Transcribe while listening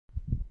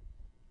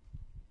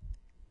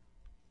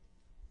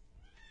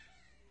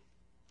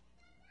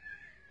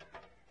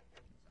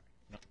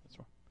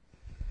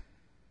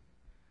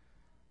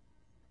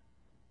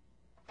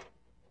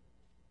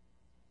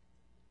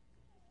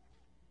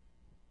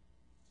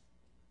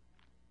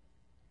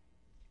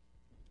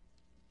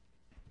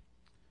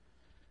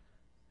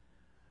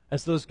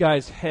As those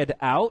guys head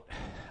out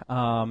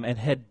and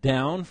head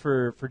down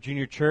for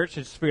junior church,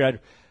 I just figured I'd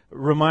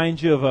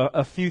remind you of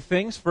a few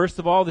things. First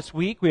of all, this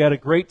week we had a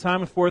great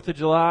time with 4th of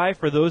July.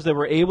 For those that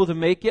were able to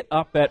make it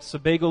up at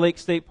Sebago Lake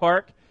State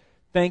Park,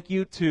 thank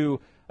you to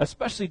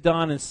especially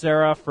Don and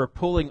Sarah for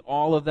pulling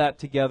all of that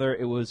together.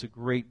 It was a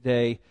great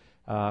day.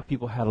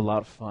 People had a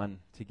lot of fun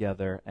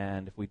together,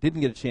 and if we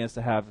didn't get a chance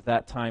to have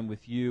that time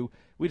with you,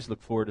 we just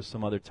look forward to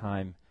some other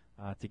time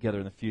together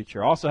in the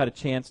future. Also had a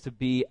chance to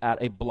be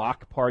at a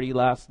block party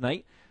last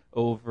night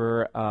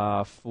over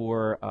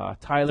for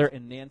Tyler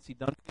and Nancy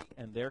Dunphy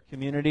and their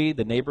community,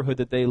 the neighborhood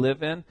that they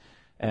live in.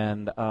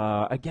 And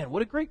again,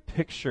 what a great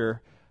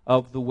picture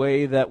of the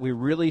way that we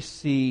really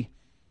see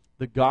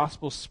the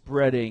gospel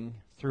spreading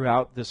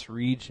throughout this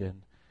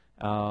region.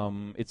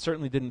 It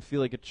certainly didn't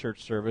feel like a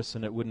church service,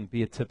 and it wouldn't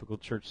be a typical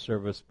church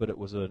service, but it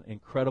was an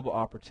incredible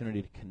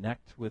opportunity to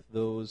connect with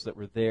those that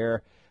were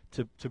there,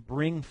 to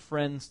bring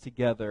friends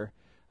together,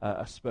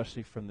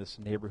 especially from this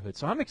neighborhood.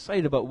 So I'm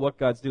excited about what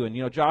God's doing.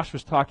 You know, Josh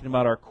was talking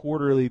about our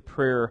quarterly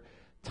prayer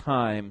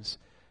times,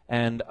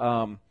 and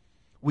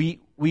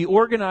we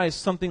organize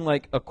something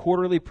like a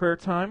quarterly prayer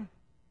time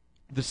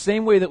the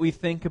same way that we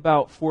think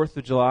about 4th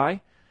of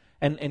July.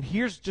 And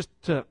here's just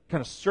to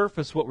kind of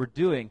surface what we're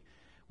doing.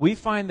 We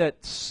find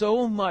that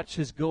so much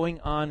is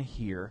going on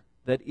here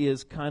that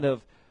is kind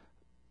of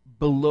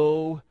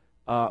below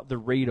the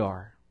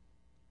radar.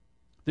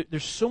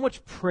 There's so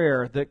much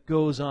prayer that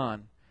goes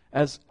on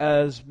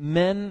as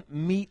men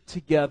meet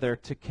together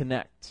to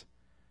connect.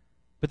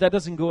 But that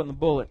doesn't go in the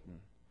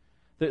bulletin.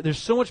 There's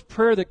so much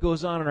prayer that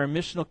goes on in our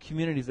missional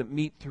communities that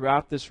meet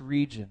throughout this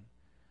region.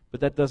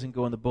 But that doesn't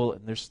go in the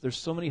bulletin. There's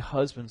so many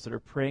husbands that are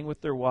praying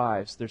with their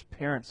wives. There's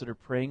parents that are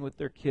praying with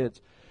their kids.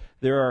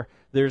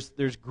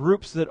 There's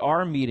groups that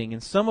are meeting,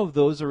 and some of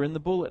those are in the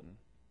bulletin.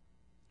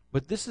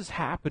 But this is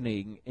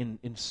happening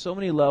in so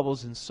many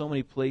levels, in so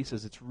many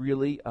places. It's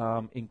really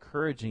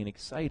encouraging and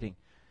exciting.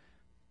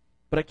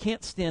 But I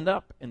can't stand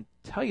up and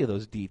tell you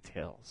those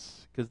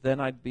details, because then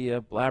I'd be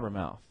a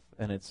blabbermouth,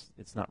 and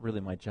it's not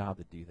really my job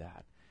to do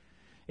that.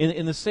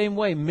 In the same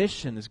way,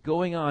 mission is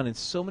going on in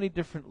so many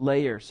different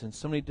layers and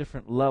so many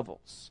different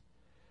levels.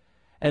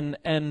 And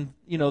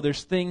you know,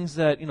 there's things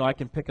that, you know, I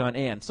can pick on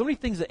Ann. So many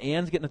things that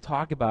Ann's getting to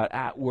talk about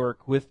at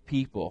work with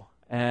people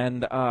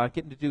and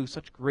getting to do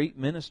such great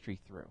ministry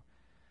through.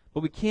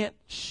 But we can't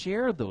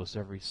share those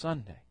every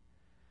Sunday.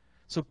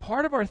 So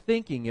part of our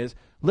thinking is,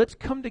 let's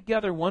come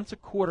together once a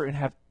quarter and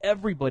have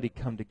everybody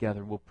come together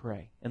and we'll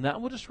pray. And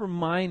that will just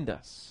remind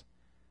us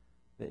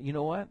that, you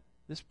know what?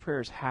 This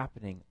prayer is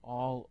happening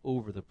all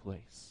over the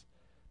place.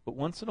 But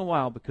once in a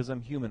while, because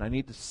I'm human, I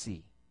need to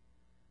see.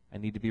 I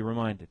need to be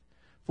reminded.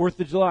 4th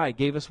of July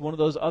gave us one of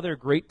those other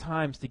great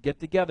times to get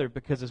together,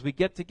 because as we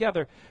get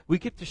together, we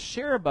get to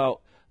share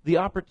about the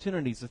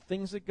opportunities, the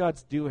things that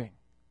God's doing.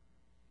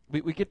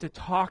 We get to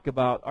talk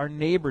about our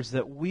neighbors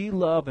that we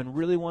love and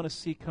really want to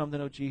see come to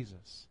know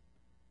Jesus.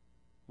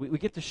 We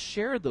get to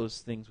share those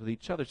things with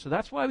each other. So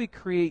that's why we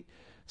create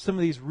some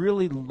of these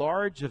really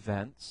large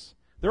events.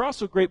 They're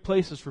also great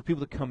places for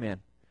people to come in.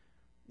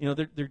 You know,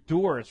 they're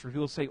doors for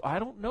people to say, I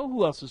don't know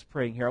who else is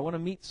praying here. I want to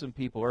meet some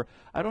people. Or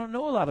I don't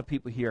know a lot of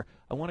people here.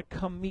 I want to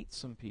come meet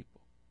some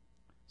people.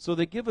 So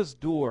they give us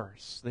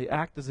doors. They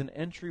act as an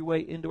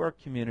entryway into our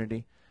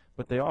community,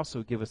 but they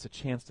also give us a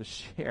chance to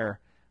share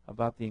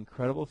about the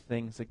incredible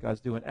things that God's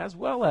doing, as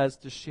well as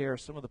to share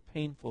some of the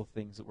painful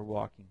things that we're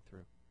walking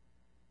through.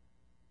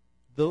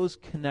 Those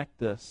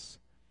connect us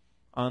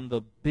on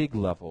the big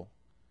level.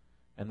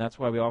 And that's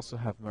why we also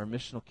have our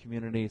missional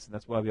communities, and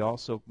that's why we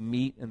also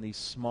meet in these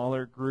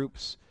smaller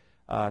groups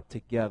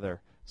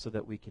together so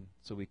that we can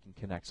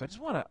connect. So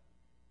I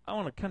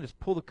want to kind of just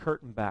pull the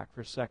curtain back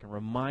for a second,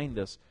 remind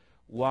us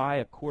why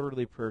a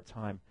quarterly prayer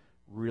time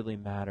really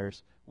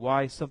matters,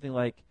 why something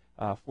like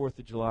 4th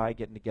of July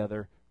getting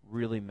together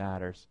really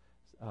matters,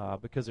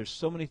 because there's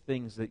so many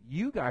things that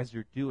you guys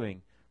are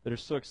doing that are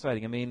so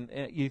exciting. I mean,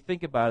 you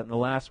think about it. In the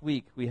last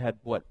week, we had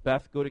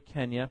Beth go to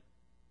Kenya.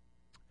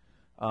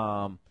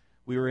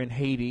 We were in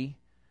Haiti.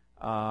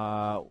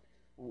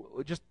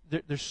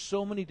 There's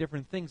so many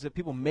different things that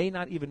people may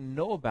not even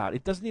know about.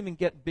 It doesn't even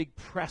get big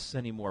press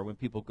anymore when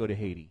people go to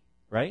Haiti,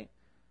 right?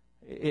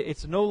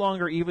 It's no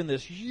longer even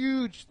this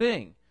huge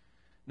thing.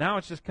 Now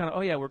it's just kind of,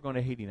 oh yeah, we're going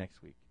to Haiti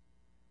next week.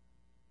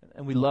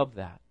 And we love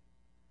that.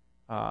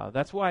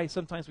 That's why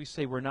sometimes we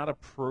say we're not a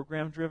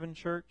program-driven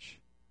church.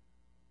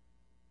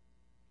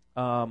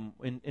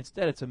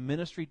 Instead, it's a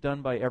ministry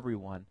done by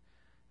everyone.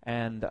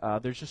 And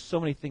there's just so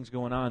many things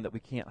going on that we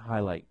can't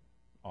highlight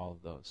all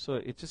of those. So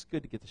it's just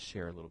good to get to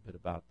share a little bit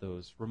about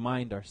those,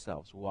 remind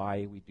ourselves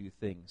why we do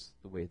things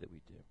the way that we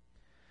do.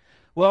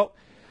 Well,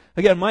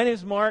 again, my name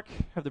is Mark.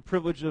 I have the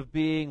privilege of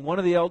being one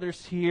of the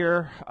elders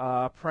here.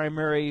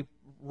 Primary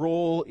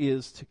role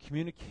is to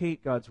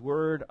communicate God's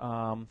Word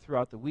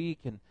throughout the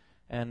week,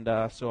 and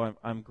so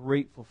I'm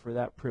grateful for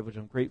that privilege.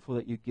 I'm grateful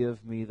that you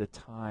give me the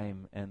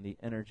time and the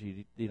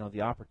energy,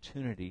 the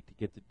opportunity to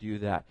get to do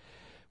that.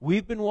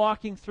 We've been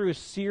walking through a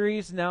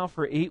series now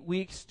for 8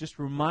 weeks, just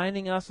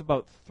reminding us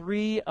about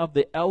 3 of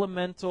the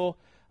elemental,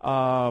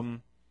 the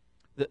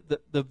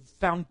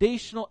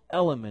foundational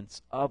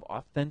elements of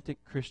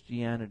authentic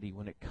Christianity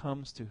when it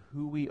comes to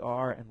who we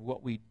are and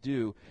what we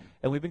do.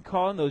 And we've been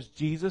calling those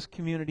Jesus,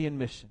 community, and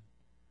mission.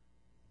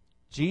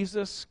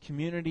 Jesus,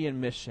 community, and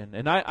mission.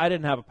 And I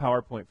didn't have a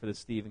PowerPoint for this,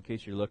 Steve, in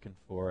case you're looking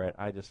for it.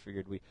 I just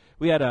figured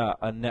we had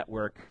a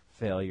network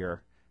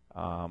failure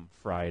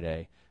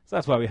Friday. So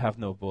that's why we have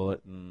no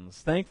bulletins.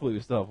 Thankfully, we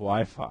still have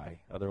Wi-Fi.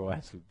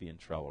 Otherwise, we'd be in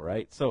trouble,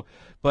 right?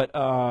 But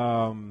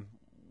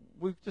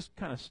we've just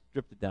kind of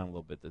stripped it down a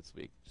little bit this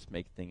week, just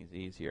make things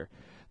easier.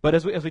 But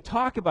as we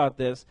talk about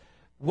this,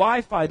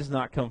 Wi-Fi does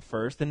not come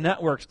first. The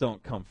networks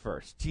don't come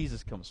first.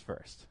 Jesus comes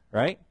first,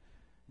 right?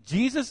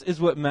 Jesus is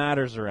what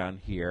matters around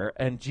here,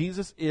 and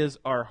Jesus is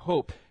our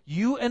hope.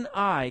 You and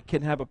I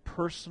can have a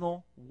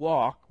personal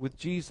walk with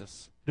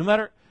Jesus, no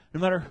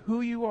matter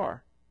who you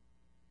are.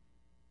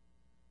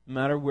 No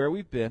matter where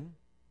we've been,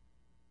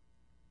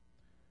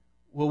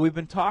 what we've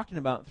been talking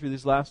about through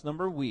these last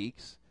number of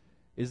weeks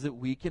is that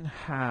we can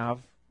have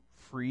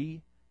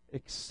free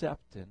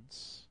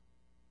acceptance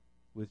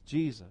with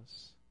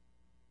Jesus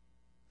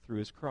through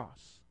his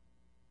cross.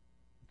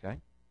 Okay?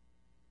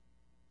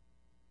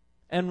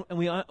 And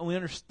we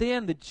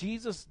understand that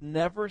Jesus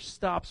never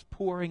stops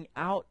pouring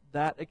out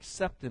that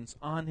acceptance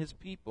on his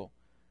people.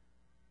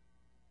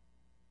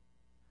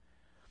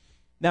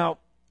 Now,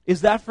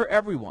 is that for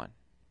everyone?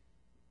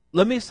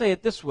 Let me say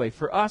it this way.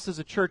 For us as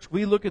a church,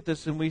 we look at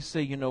this and we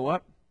say, you know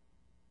what?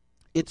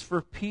 It's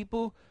for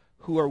people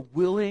who are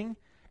willing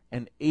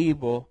and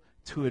able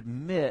to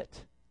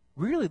admit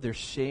really their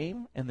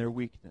shame and their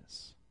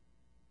weakness.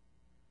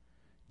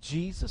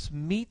 Jesus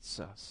meets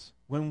us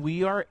when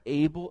we are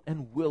able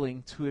and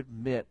willing to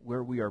admit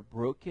where we are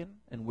broken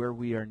and where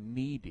we are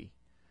needy.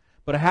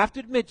 But I have to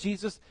admit,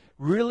 Jesus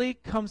really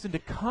comes into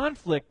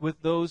conflict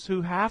with those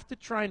who have to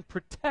try and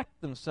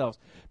protect themselves,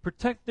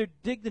 protect their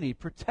dignity,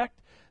 protect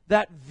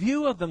that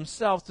view of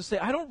themselves to say,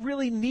 I don't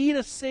really need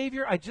a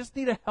Savior, I just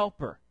need a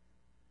helper.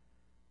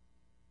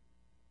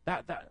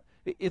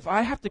 If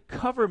I have to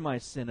cover my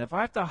sin, if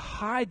I have to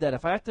hide that,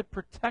 if I have to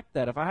protect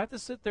that, if I have to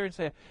sit there and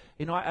say,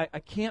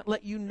 I can't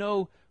let you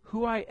know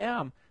who I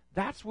am,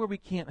 that's where we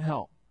can't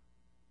help.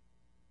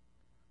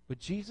 But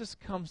Jesus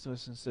comes to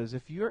us and says,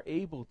 if you're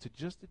able to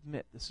just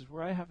admit, this is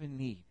where I have a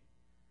need,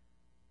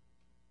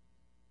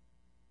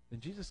 then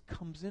Jesus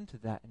comes into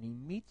that and he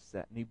meets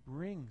that and he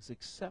brings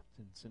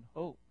acceptance and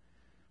hope.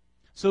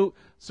 So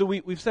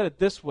we've said it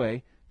this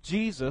way,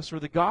 Jesus, or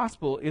the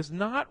gospel, is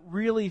not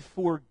really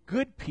for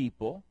good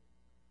people,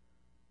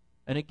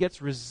 and it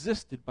gets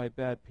resisted by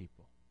bad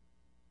people.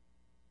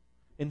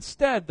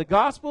 Instead, the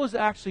gospel is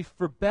actually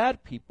for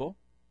bad people,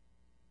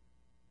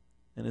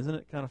 and isn't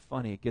it kind of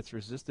funny? It gets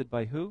resisted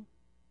by who?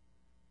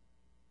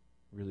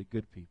 Really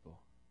good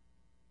people.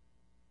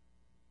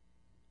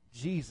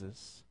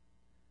 Jesus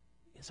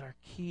is our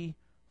key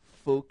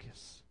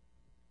focus.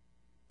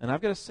 And I've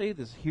got to say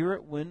this, here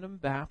at Wyndham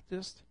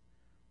Baptist,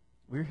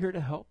 we're here to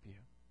help you.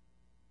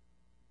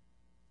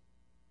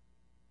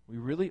 We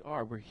really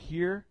are. We're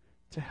here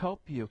to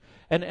help you.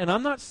 And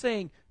I'm not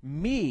saying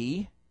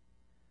me.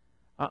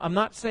 I'm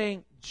not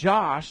saying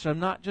Josh.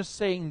 I'm not just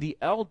saying the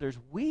elders.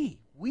 We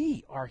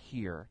are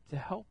here to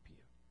help you,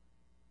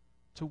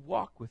 to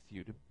walk with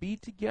you, to be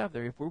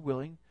together if we're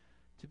willing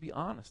to be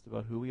honest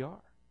about who we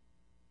are.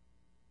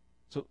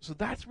 So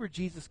that's where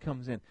Jesus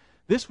comes in.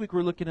 This week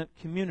we're looking at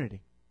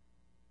community.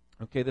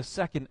 Okay, the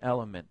second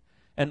element.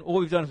 And what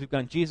we've done is we've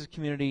gone Jesus,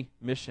 community,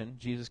 mission,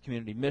 Jesus,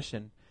 community,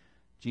 mission,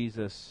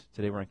 Jesus.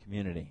 Today we're on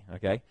community,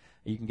 okay?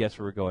 You can guess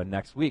where we're going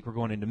next week. We're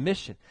going into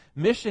mission.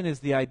 Mission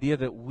is the idea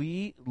that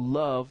we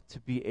love to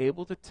be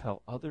able to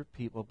tell other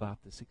people about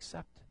this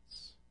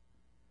acceptance.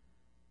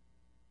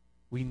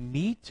 We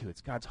need to.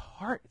 It's God's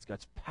heart. It's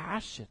God's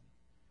passion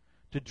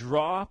to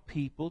draw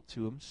people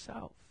to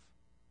himself.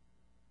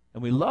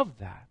 And we love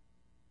that.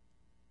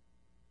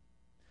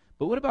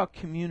 But what about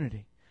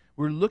community?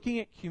 We're looking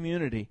at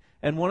community,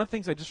 and one of the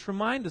things I just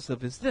remind us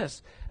of is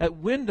this. At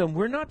Wyndham,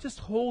 we're not just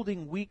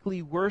holding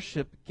weekly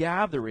worship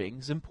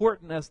gatherings,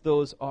 important as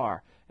those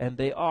are, and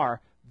they are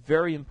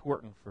very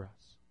important for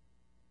us.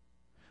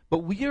 But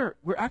we're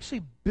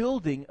actually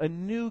building a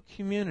new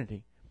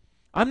community.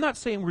 I'm not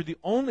saying we're the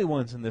only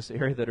ones in this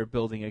area that are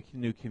building a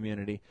new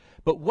community,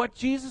 but what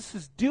Jesus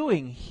is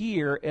doing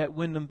here at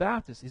Wyndham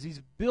Baptist is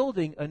he's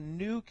building a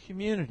new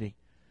community.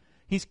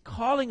 He's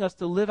calling us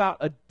to live out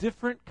a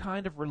different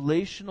kind of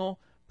relational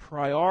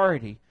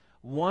priority,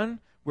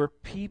 one where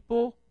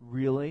people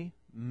really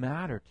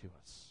matter to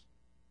us.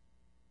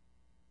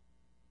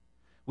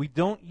 We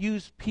don't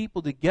use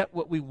people to get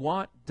what we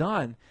want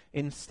done.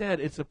 Instead,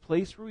 it's a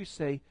place where we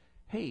say,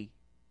 hey,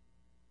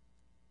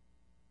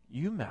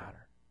 you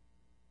matter.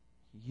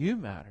 You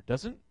matter.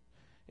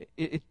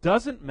 It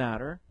doesn't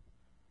matter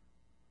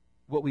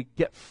what we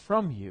get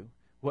from you.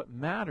 What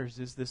matters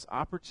is this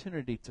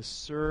opportunity to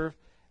serve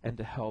and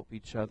to help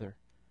each other.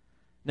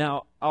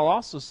 Now, I'll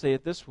also say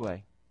it this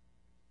way.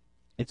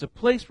 It's a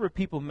place where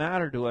people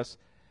matter to us,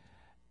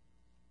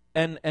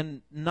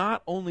 and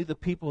not only the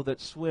people that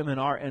swim in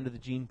our end of the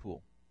gene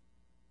pool.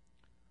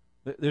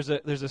 There's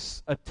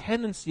a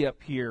tendency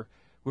up here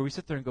where we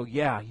sit there and go,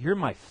 yeah, you're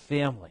my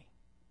family.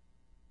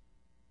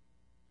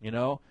 You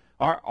know,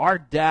 our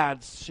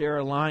dads share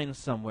a line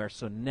somewhere,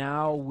 so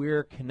now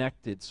we're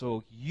connected.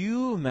 So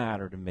you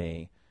matter to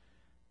me.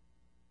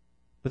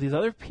 But these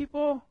other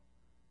people,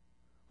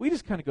 we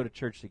just kind of go to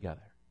church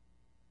together.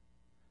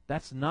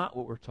 That's not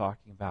what we're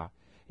talking about.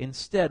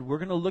 Instead, we're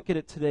going to look at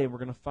it today and we're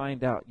going to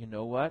find out, you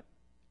know what?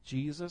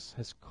 Jesus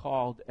has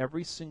called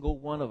every single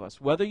one of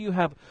us. Whether you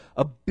have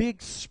a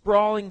big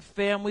sprawling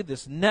family,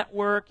 this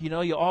network, you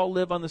know, you all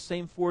live on the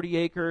same 40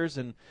 acres,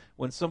 and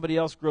when somebody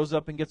else grows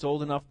up and gets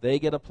old enough, they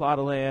get a plot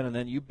of land, and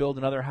then you build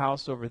another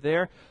house over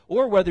there.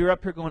 Or whether you're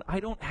up here going, I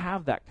don't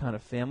have that kind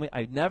of family.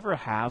 I never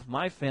have.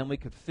 My family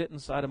could fit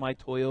inside of my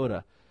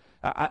Toyota.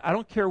 I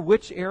don't care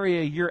which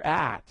area you're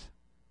at.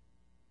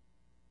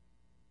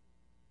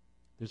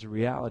 There's a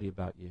reality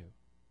about you.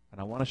 And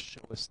I want to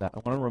show us that. I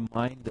want to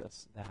remind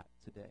us that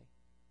today.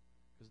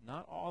 Because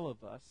not all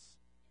of us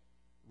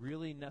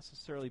really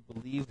necessarily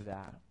believe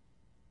that.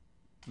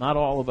 Not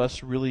all of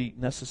us really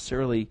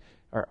necessarily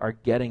are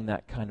getting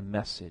that kind of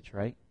message,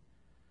 right?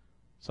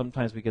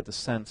 Sometimes we get the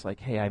sense like,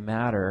 hey, I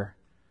matter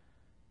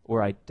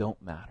or I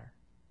don't matter.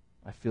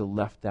 I feel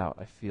left out.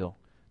 I feel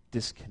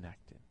disconnected.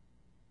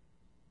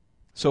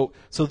 So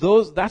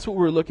that's what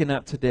we're looking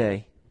at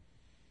today.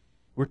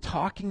 We're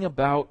talking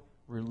about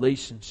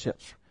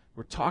relationships.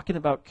 We're talking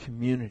about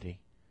community.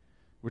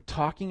 We're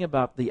talking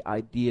about the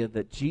idea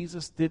that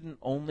Jesus didn't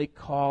only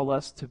call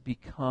us to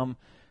become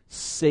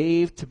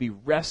saved, to be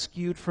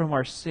rescued from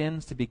our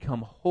sins, to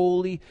become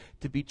holy,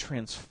 to be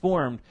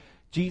transformed.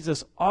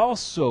 Jesus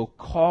also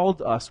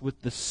called us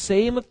with the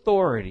same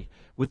authority,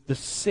 with the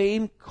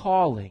same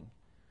calling,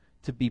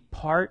 to be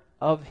part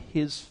of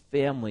His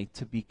family,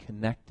 to be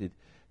connected,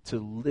 to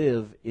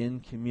live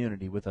in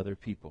community with other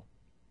people.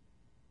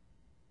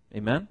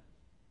 Amen?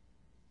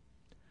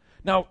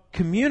 Now,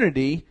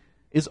 community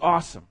is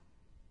awesome,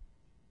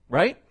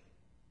 right?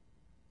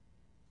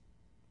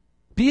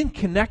 Being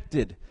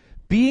connected,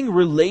 being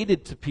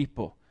related to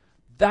people,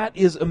 that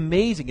is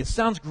amazing. It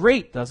sounds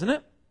great, doesn't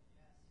it?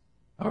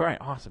 All right,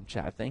 awesome,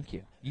 Chad. Thank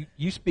you.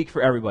 You speak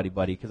for everybody,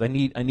 buddy, because I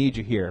need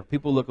you here.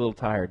 People look a little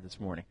tired this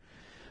morning.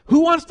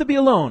 Who wants to be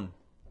alone?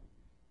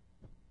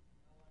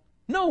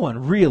 No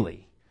one,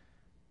 really.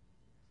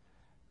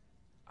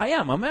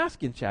 I'm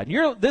asking, Chad.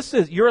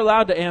 You're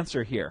allowed to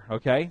answer here,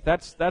 okay?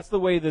 That's the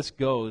way this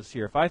goes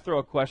here. If I throw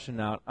a question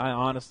out, I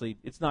honestly,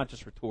 it's not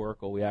just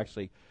rhetorical. We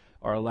actually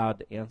are allowed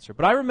to answer.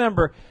 But I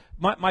remember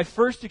my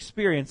first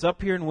experience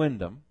up here in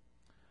Windham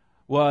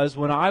was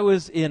when I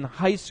was in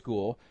high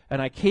school,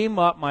 and I came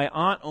up. My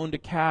aunt owned a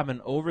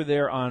cabin over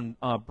there on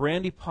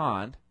Brandy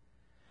Pond,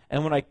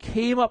 and when I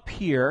came up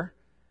here,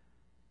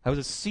 I was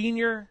a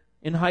senior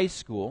in high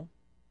school,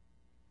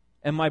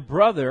 and my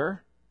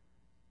brother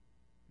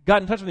got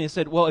in touch with me and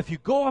said, well, if you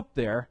go up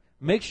there,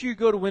 make sure you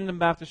go to Windham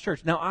Baptist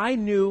Church. Now, I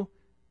knew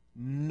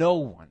no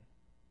one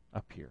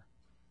up here.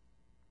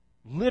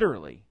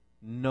 Literally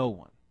no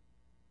one.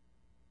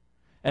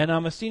 And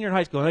I'm a senior in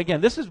high school. And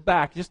again, this is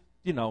back, just,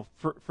 you know,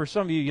 for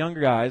some of you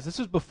younger guys, this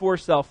is before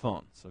cell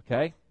phones,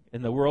 okay?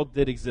 And the world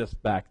did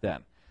exist back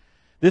then.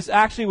 This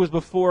actually was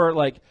before,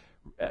 like,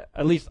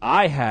 at least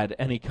I had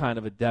any kind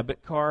of a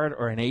debit card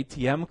or an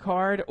ATM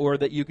card, or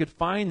that you could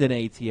find an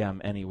ATM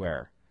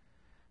anywhere.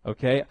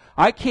 Okay,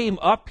 I came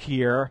up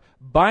here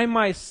by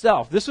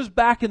myself. This was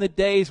back in the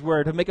days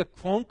where to make a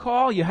phone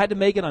call, you had to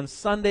make it on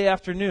Sunday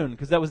afternoon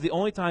because that was the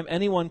only time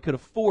anyone could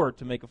afford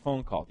to make a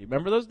phone call. Do you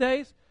remember those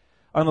days?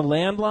 On the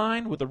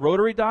landline with the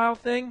rotary dial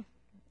thing?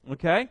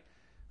 Okay,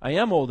 I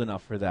am old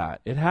enough for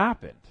that. It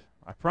happened.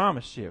 I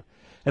promise you.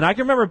 And I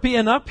can remember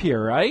being up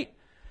here, right?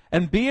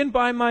 And being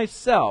by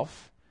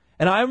myself.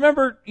 And I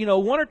remember, you know,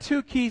 one or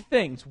two key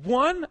things.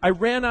 One, I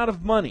ran out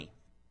of money.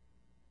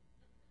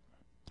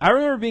 I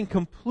remember being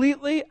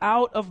completely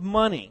out of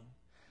money.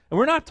 And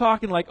we're not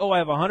talking like, oh, I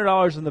have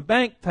 $100 in the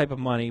bank type of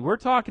money. We're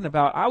talking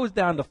about I was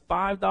down to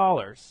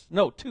 $5.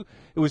 No,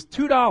 it was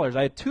 $2.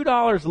 I had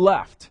 $2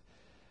 left.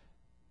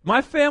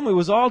 My family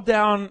was all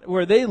down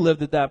where they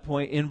lived at that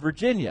point in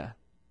Virginia.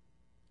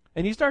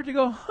 And you start to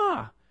go,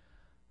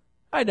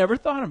 I never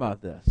thought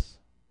about this.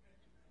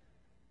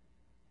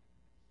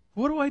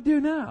 What do I do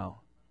now?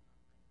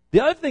 The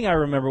other thing I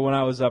remember when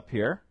I was up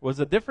here was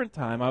a different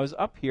time. I was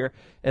up here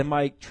and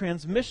my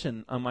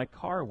transmission on my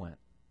car went.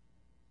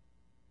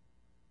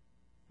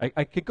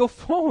 I could go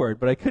forward,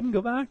 but I couldn't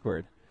go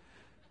backward,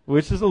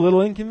 which is a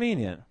little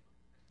inconvenient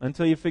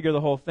until you figure the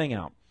whole thing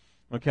out.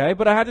 Okay,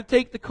 but I had to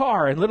take the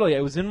car, and literally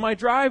it was in my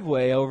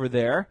driveway over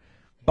there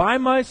by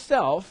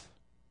myself,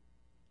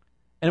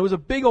 and it was a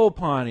big old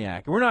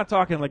Pontiac. And we're not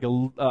talking like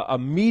a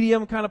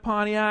medium kind of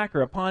Pontiac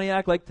or a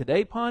Pontiac like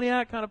today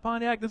Pontiac kind of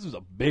Pontiac. This was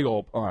a big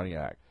old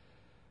Pontiac.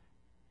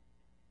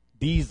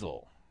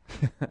 Diesel.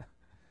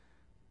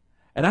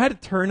 And I had to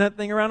turn that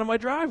thing around in my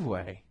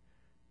driveway.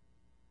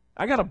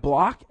 I got to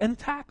block and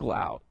tackle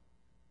out.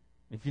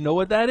 If you know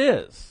what that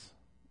is.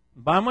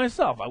 By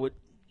myself, I would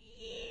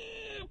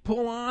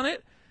pull on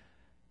it.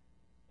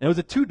 And it was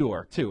a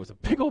 2-door, too. It was a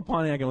big old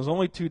Pontiac, and it was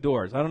only 2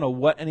 doors. I don't know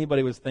what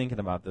anybody was thinking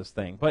about this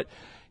thing. But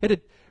it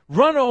had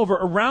run over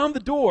around the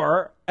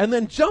door and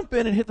then jump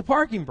in and hit the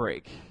parking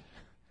brake.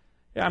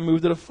 Yeah, I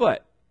moved it a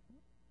foot.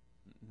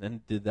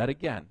 Then did that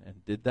again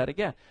and did that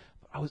again.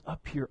 But I was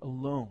up here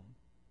alone.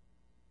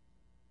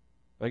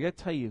 But I got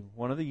to tell you,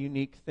 one of the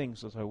unique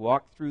things was I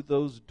walked through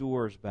those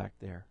doors back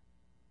there.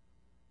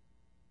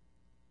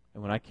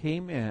 And when I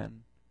came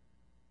in,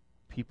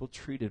 people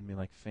treated me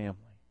like family.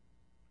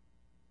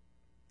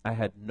 I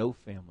had no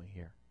family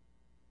here.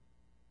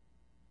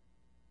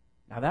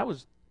 Now that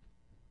was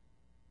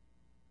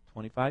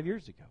 25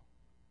 years ago.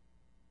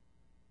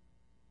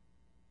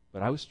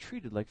 But I was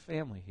treated like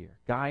family here.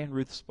 Guy and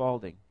Ruth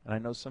Spalding, and I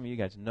know some of you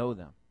guys know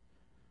them.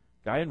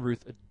 Guy and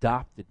Ruth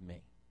adopted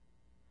me.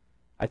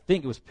 I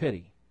think it was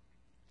pity.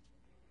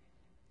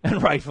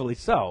 And rightfully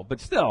so,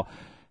 but still.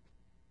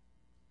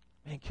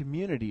 Man,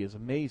 community is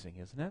amazing,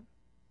 isn't it?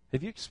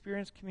 Have you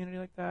experienced community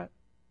like that?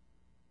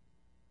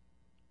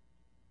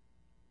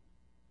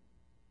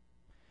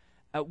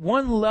 At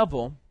one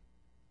level,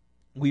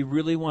 we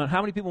really want,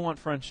 how many people want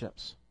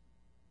friendships?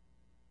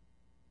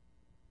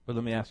 But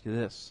let me ask you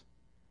this.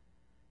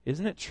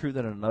 Isn't it true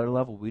that at another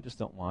level, we just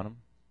don't want them?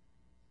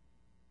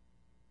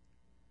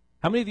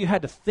 How many of you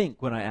had to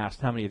think when I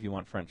asked how many of you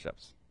want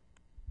friendships?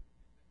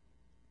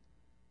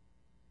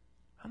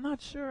 I'm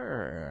not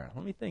sure.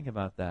 Let me think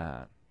about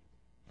that.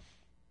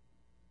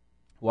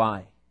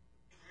 Why?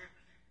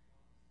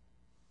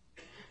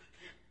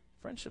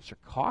 Friendships are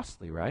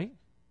costly, right?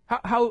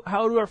 How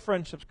do our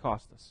friendships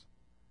cost us?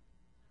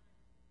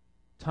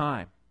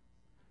 Time.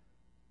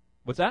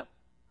 What's that?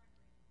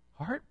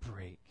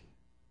 Heartbreak.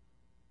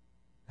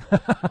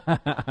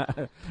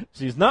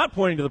 She's not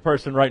pointing to the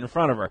person right in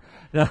front of her.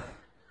 No.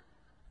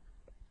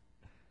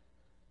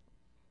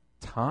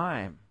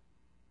 Time.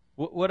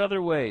 What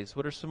other ways?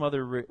 What are some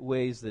other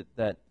ways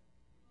that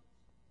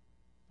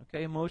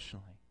okay,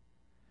 emotionally.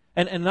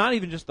 And not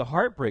even just the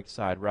heartbreak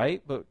side,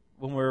 right? But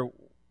when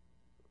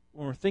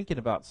we're thinking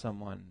about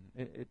someone,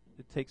 it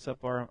takes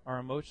up our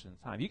emotions.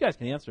 Time. You guys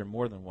can answer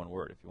more than one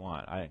word if you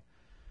want.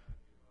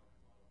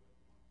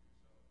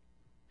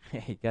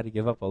 You got to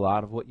give up a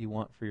lot of what you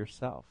want for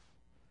yourself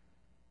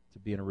to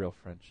be in a real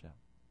friendship.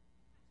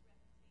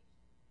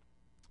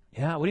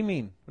 Yeah, what do you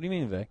mean? What do you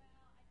mean, Vic?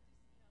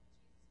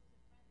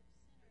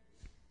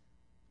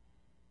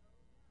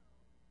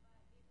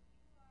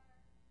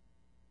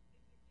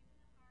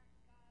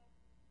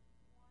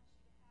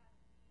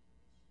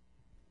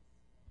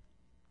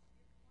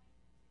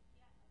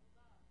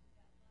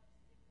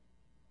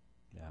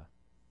 Yeah.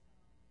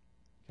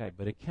 Okay,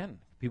 but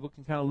people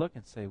can kind of look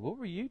and say, what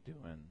were you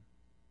doing?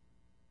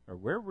 Or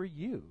where were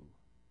you?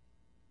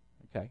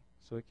 Okay,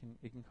 so it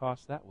can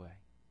cost that way.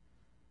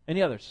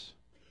 Any others?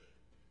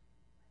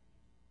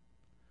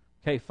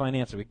 Okay,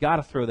 financial. We got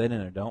to throw that in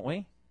there, don't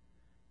we?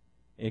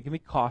 It can be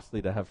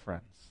costly to have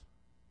friends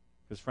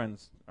because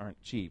friends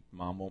aren't cheap.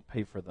 Mom won't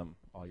pay for them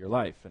all your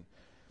life,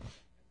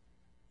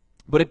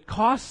 but it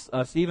costs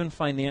us even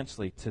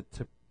financially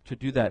to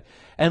do that.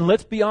 And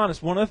let's be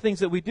honest. One of the things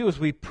that we do is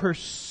we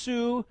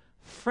pursue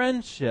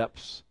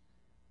friendships.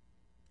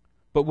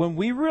 But when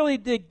we really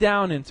dig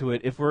down into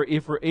it, if we're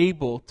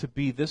able to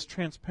be this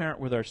transparent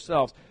with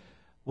ourselves,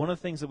 one of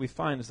the things that we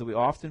find is that we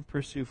often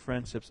pursue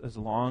friendships as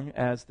long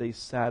as they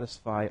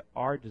satisfy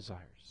our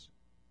desires.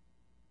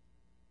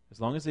 As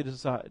long as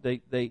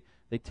they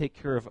take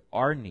care of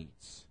our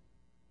needs.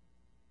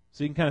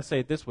 So you can kind of say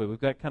it this way.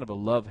 We've got kind of a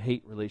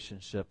love-hate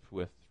relationship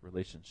with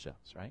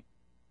relationships, right?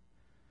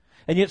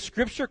 And yet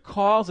Scripture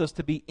calls us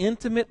to be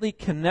intimately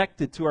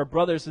connected to our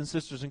brothers and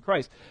sisters in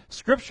Christ.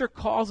 Scripture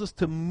calls us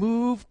to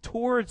move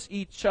towards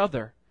each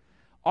other.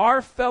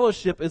 Our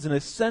fellowship is an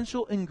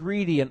essential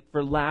ingredient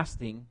for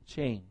lasting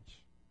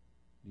change.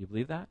 Do you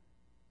believe that?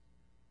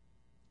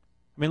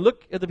 I mean,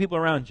 look at the people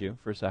around you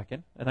for a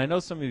second. And I know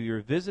some of you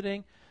are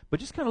visiting, but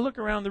just kind of look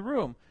around the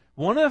room.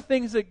 One of the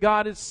things that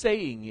God is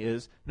saying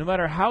is, no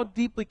matter how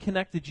deeply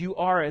connected you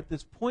are at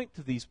this point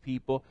to these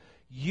people,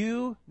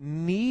 you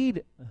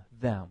need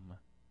them.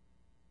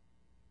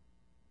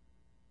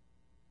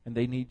 And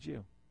they need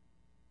you.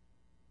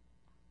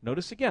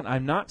 Notice again,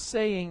 I'm not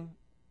saying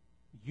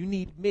you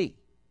need me.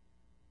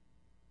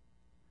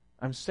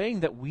 I'm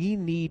saying that we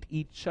need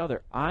each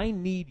other. I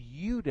need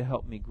you to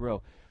help me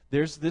grow.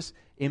 There's this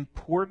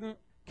important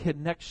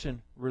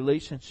connection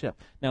relationship.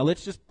 Now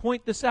let's just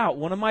point this out.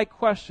 One of my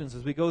questions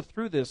as we go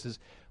through this is,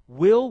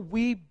 will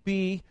we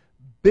be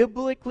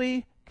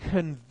biblically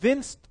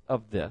convinced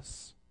of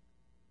this?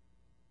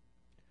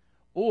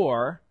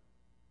 Or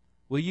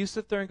will you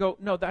sit there and go,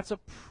 no, that's a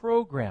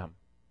program.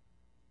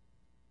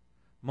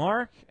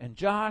 Mark and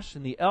Josh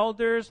and the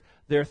elders,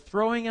 they're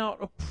throwing out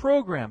a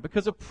program.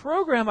 Because a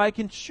program I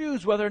can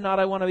choose whether or not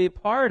I want to be a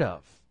part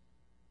of.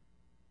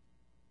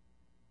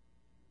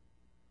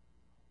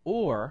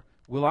 Or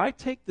will I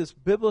take this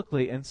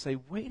biblically and say,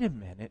 wait a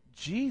minute,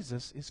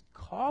 Jesus is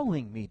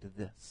calling me to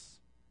this?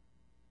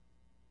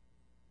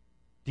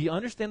 Do you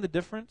understand the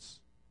difference?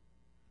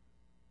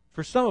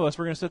 For some of us,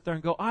 we're going to sit there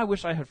and go, I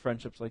wish I had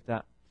friendships like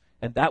that.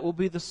 And that will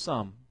be the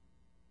sum.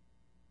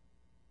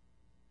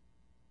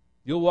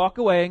 You'll walk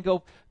away and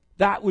go,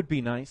 that would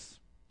be nice.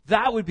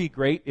 That would be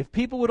great. If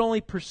people would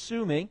only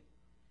pursue me,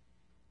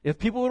 if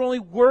people would only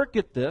work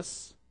at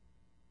this.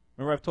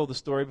 Remember I've told the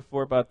story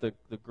before about the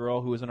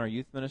girl who was in our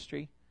youth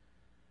ministry?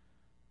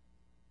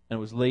 And it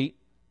was late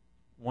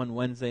one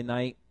Wednesday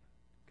night,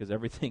 because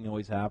everything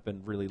always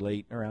happened really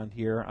late around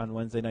here on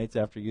Wednesday nights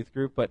after youth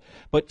group.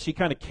 But she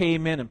kind of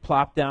came in and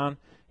plopped down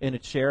in a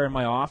chair in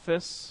my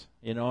office,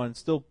 and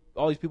still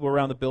all these people were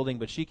around the building,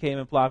 but she came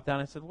and plopped down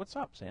and said, "What's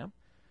up, Sam?"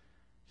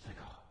 She's like,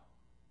 "Oh."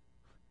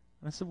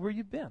 And I said, "Where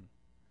you been?"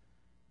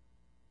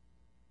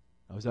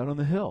 "I was out on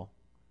the hill."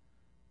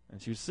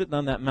 And she was sitting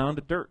on that mound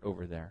of dirt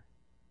over there.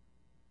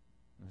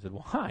 And I said,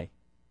 "Why?"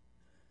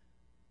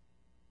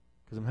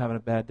 "Because I'm having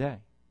a bad day."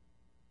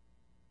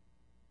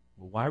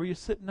 "Well, why were you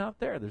sitting out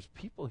there? There's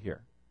people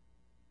here."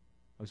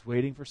 "I was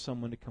waiting for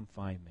someone to come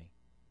find me."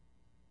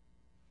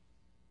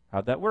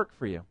 "How'd that work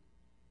for you?"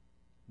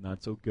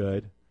 "Not so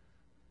good."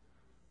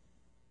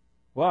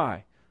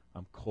 "Why?"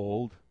 "I'm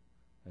cold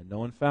and no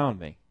one found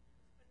me."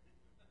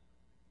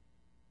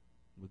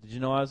 "Well, did you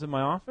know I was in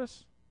my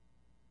office?"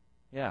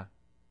 "Yeah.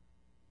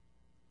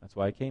 That's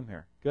why I came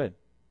here." "Good."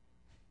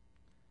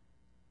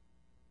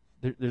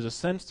 There's a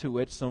sense to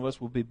which some of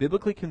us will be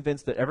biblically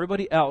convinced that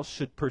everybody else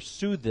should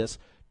pursue this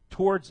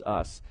towards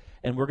us,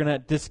 and we're going to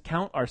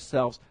discount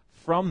ourselves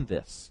from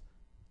this.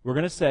 We're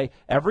going to say,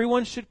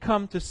 everyone should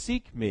come to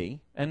seek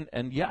me,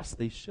 and yes,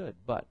 they should,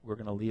 but we're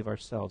going to leave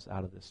ourselves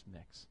out of this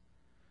mix.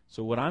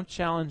 So what I'm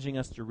challenging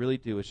us to really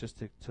do is just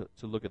to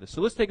look at this.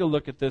 So let's take a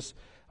look at this.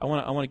 I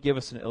want to give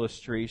us an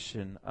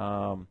illustration,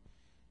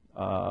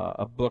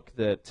 a book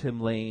that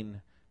Tim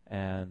Lane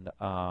and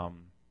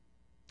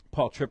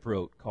Paul Tripp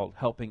wrote called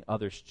Helping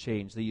Others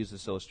Change. They use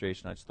this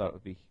illustration. I just thought it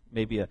would be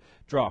maybe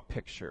draw a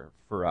picture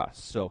for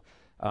us. So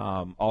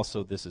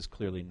also this is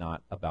clearly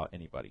not about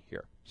anybody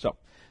here. So,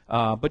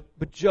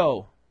 but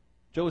Joe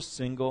is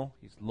single,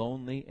 he's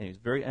lonely, and he's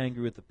very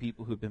angry with the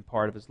people who've been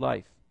part of his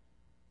life,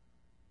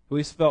 who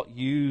he's felt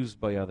used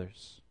by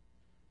others.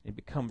 He's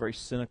become very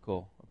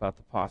cynical about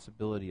the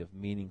possibility of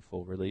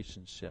meaningful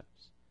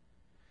relationships.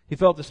 He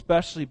felt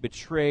especially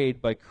betrayed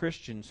by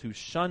Christians who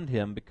shunned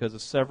him because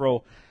of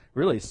several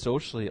really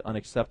socially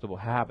unacceptable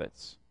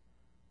habits.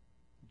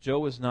 Joe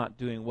was not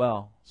doing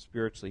well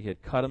spiritually. He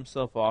had cut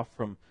himself off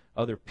from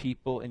other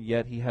people, and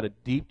yet he had a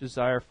deep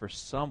desire for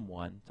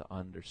someone to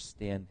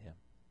understand him.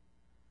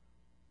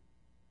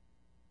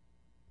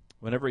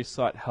 Whenever he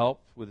sought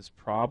help with his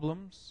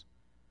problems,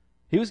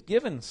 he was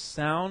given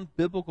sound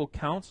biblical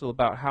counsel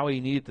about how he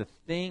needed to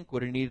think,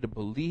 what he needed to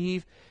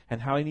believe,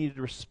 and how he needed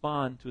to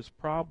respond to his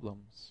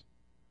problems,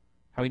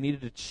 how he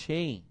needed to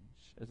change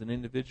as an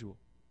individual.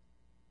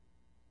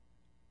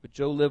 But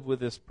Joe lived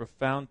with this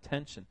profound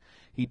tension.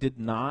 He did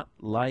not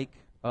like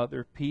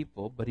other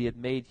people, but he had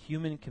made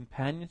human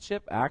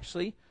companionship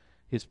actually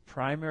his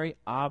primary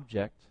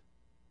object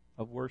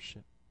of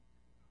worship.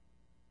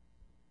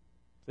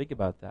 Think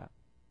about that.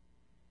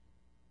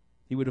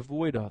 He would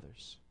avoid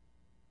others,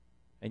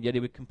 and yet he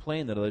would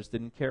complain that others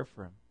didn't care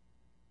for him.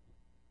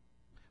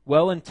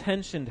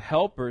 Well-intentioned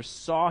helpers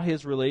saw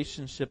his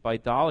relationship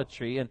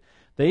idolatry, and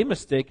they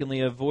mistakenly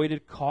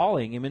avoided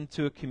calling him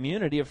into a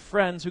community of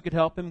friends who could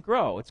help him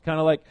grow. It's kind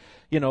of like,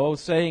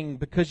 saying,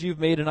 because you've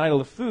made an idol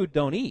of food,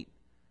 don't eat.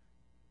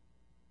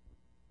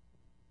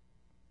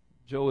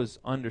 Joe is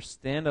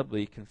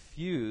understandably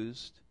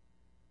confused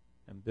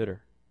and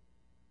bitter.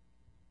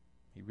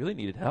 He really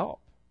needed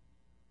help.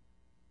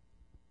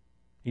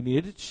 He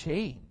needed to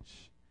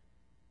change.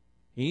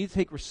 He needed to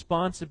take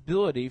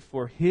responsibility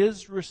for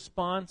his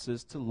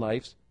responses to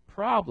life's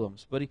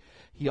problems. But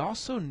he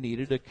also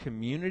needed a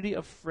community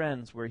of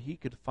friends where he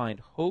could find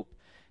hope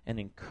and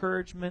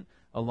encouragement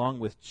along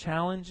with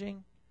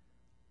challenging,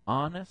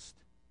 honest,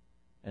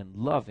 and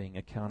loving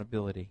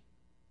accountability.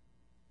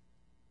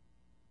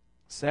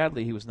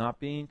 Sadly, he was not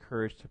being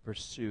encouraged to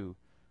pursue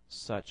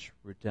such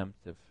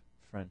redemptive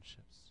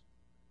friendships.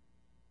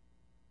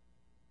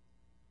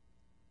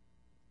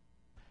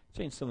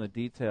 Change some of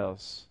the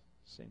details,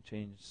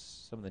 change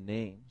some of the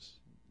names.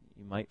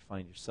 You might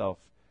find yourself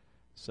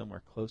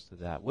somewhere close to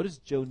that. What does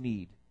Joe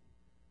need?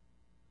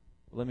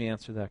 Well, let me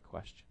answer that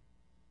question.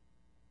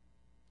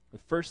 The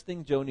first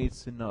thing Joe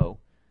needs to know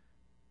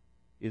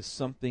is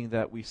something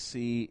that we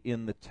see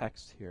in the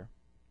text here.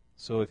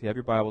 So if you have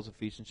your Bibles,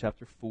 Ephesians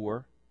chapter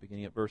 4,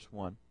 beginning at verse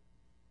 1.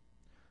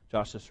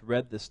 Josh just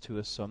read this to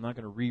us, so I'm not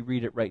going to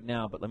reread it right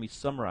now, but let me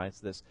summarize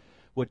this.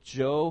 What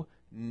Joe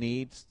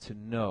needs to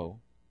know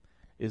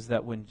is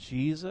that when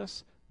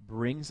Jesus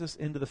brings us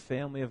into the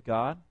family of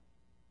God,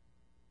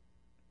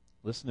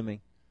 listen to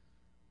me.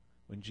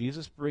 When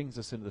Jesus brings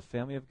us into the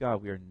family of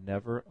God, we are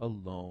never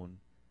alone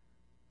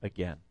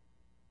again.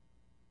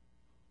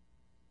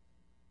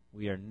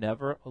 We are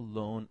never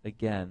alone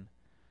again,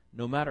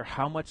 no matter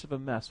how much of a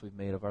mess we've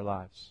made of our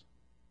lives.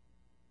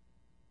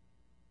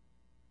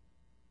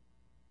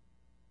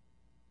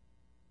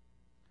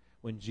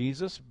 When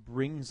Jesus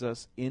brings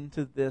us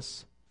into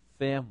this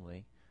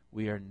family,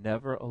 We are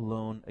never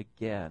alone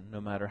again, no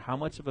matter how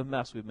much of a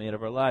mess we've made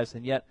of our lives.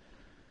 And yet,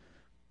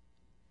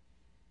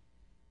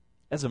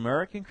 as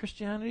American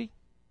Christianity,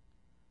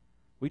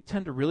 we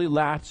tend to really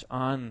latch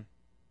on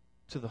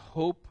to the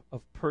hope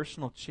of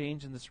personal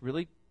change in this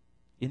really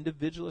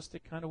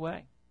individualistic kind of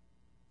way.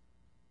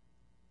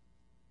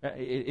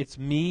 It's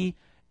me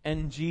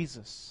and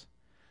Jesus.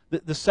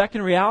 The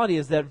second reality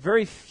is that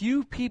very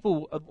few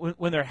people,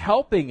 when they're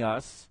helping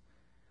us,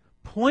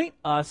 point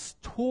us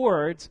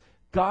towards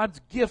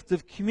God's gift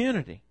of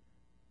community.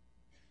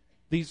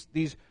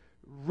 These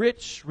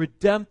rich,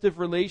 redemptive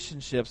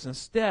relationships.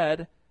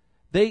 Instead,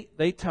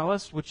 they tell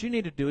us what you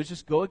need to do is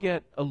just go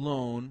get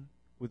alone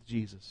with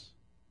Jesus.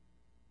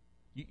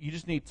 You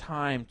just need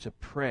time to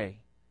pray.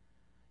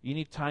 You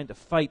need time to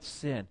fight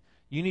sin.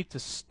 You need to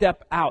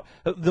step out.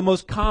 The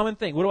most common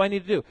thing, what do I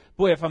need to do?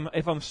 Boy,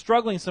 if I'm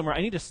struggling somewhere,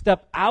 I need to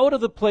step out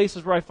of the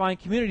places where I find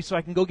community so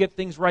I can go get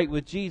things right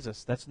with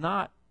Jesus. That's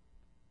not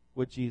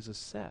what Jesus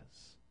says.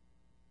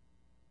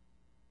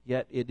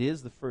 Yet it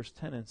is the first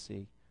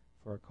tendency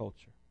for our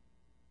culture.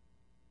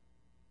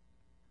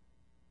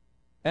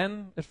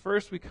 And at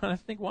first we kind of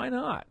think, why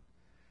not?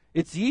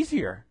 It's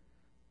easier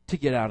to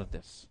get out of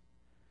this.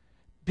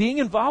 Being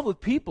involved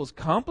with people is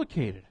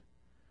complicated.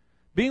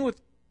 Being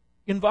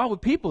involved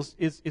with people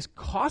is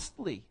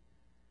costly.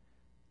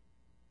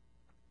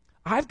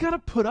 I've got to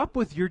put up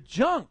with your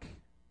junk.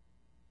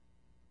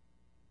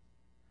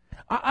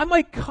 I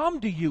might come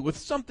to you with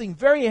something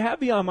very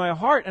heavy on my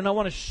heart, and I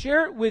want to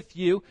share it with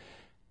you,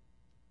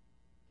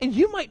 and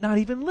you might not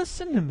even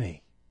listen to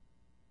me.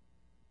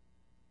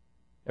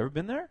 Ever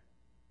been there?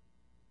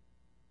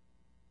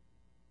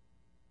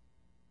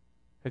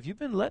 Have you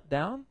been let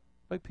down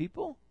by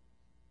people?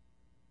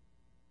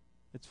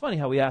 It's funny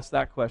how we ask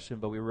that question,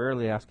 but we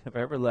rarely ask, have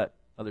I ever let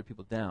other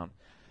people down?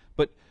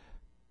 But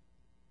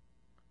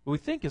what we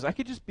think is, I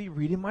could just be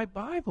reading my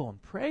Bible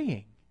and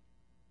praying,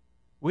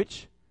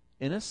 which,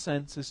 in a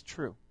sense, is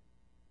true.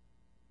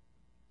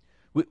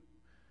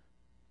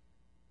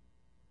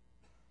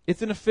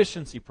 It's an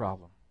efficiency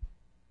problem.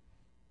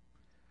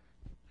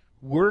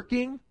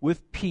 Working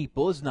with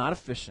people is not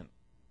efficient.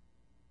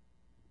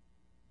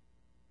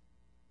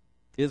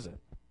 Is it?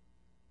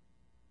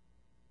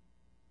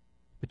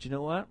 But you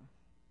know what?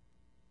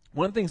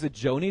 One of the things that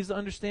Joe needs to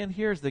understand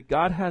here is that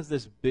God has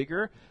this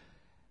bigger,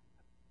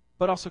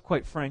 but also,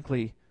 quite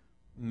frankly,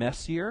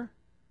 messier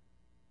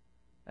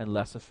and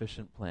less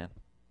efficient plan.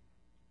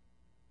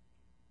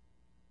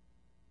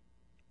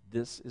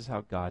 This is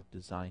how God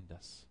designed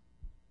us.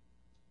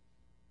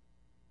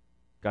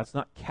 God's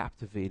not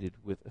captivated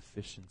with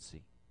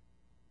efficiency.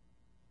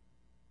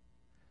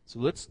 So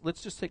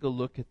let's just take a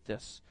look at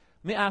this.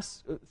 Let me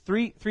ask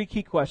three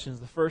key questions.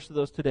 The first of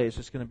those today is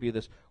just going to be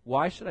this: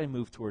 why should I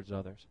move towards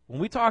others?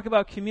 When we talk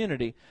about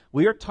community,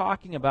 we are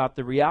talking about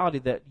the reality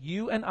that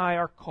you and I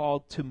are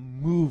called to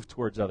move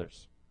towards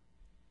others.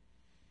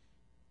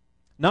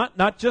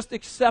 Not just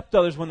accept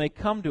others when they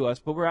come to us,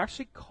 but we're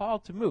actually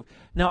called to move.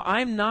 Now,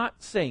 I'm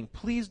not saying,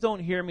 please don't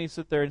hear me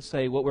sit there and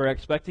say what we're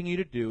expecting you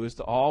to do is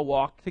to all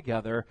walk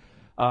together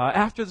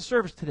after the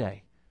service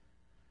today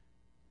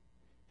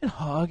and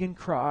hug and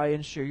cry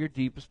and share your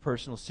deepest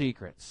personal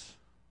secrets.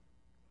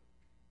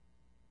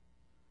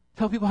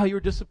 Tell people how you were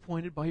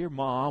disappointed by your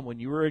mom when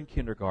you were in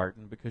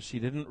kindergarten because she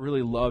didn't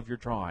really love your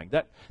drawing.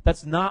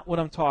 That's not what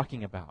I'm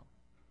talking about.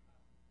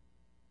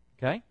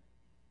 Okay?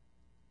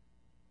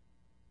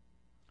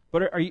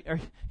 But are you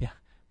yeah,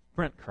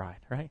 Brent cried,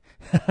 right?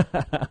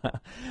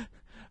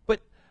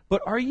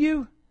 but are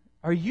you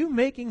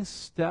making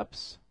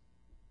steps?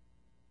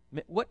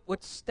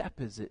 What step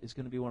is it is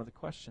going to be one of the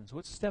questions.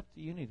 What step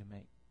do you need to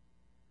make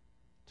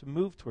to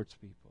move towards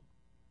people?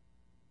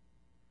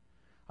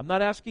 I'm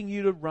not asking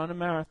you to run a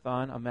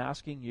marathon. I'm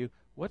asking you,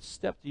 what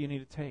step do you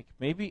need to take?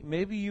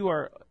 Maybe you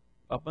are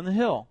up on the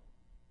hill.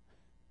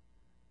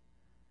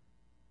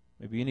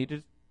 Maybe you need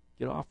to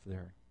get off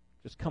there.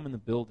 Just come in the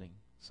building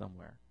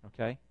somewhere,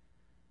 okay?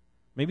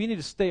 Maybe you need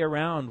to stay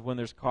around when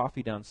there's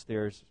coffee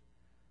downstairs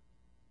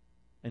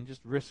and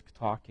just risk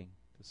talking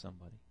to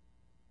somebody.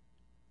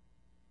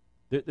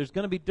 There's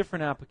going to be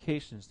different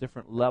applications,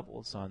 different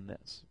levels on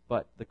this.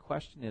 But the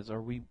question is,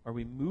 are we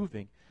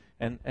moving?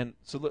 And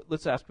so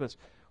let's ask this: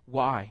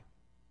 why?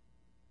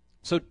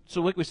 So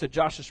like we said,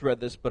 Josh just read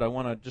this, but I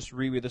want to just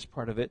reread this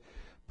part of it.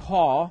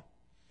 Paul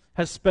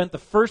has spent the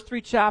first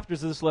 3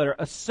 chapters of this letter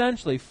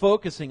essentially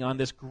focusing on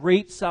this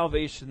great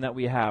salvation that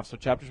we have. So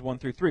chapters 1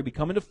 through 3. We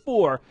come into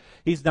 4.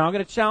 He's now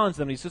going to challenge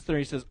them. He sits there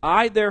and he says,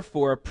 I,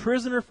 therefore, a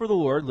prisoner for the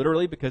Lord,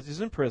 literally because he's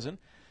in prison.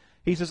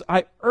 He says,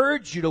 I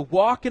urge you to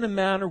walk in a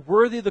manner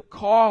worthy of the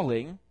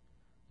calling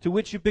to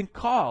which you've been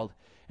called.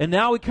 And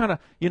now we kind of,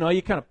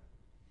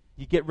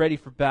 you get ready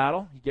for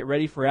battle. You get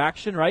ready for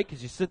action, right?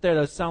 Because you sit there,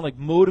 those sound like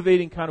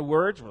motivating kind of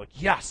words. We're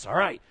like, yes, all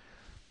right.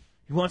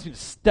 He wants me to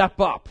step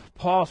up.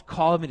 Paul's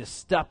calling me to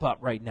step up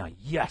right now.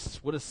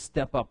 Yes, what does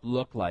step up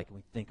look like? And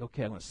we think,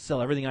 okay, I'm going to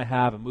sell everything I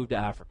have and move to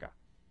Africa.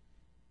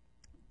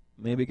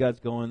 Maybe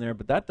God's going there,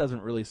 but that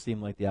doesn't really seem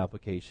like the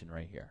application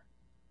right here.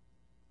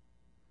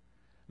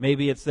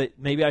 Maybe it's that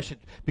maybe I should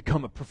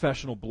become a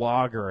professional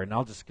blogger and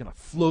I'll just going to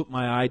float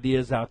my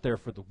ideas out there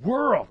for the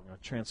world. I'm going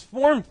to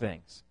transform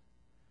things.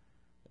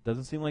 It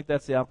doesn't seem like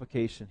that's the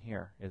application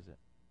here, is it?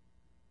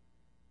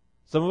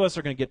 Some of us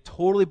are going to get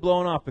totally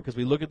blown off because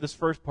we look at this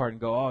first part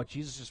and go, oh,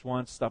 Jesus just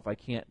wants stuff I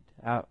can't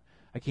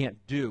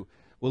do.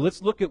 Well,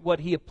 let's look at what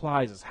he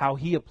applies this, how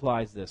he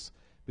applies this,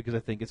 because I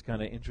think it's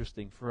kind of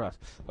interesting for us.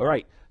 All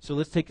right, so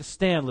let's take a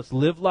stand. Let's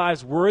live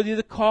lives worthy of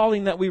the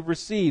calling that we've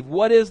received.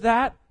 What is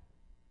that?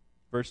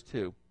 Verse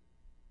 2.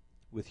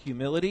 With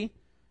humility,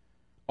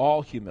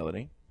 all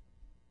humility,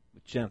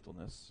 with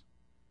gentleness,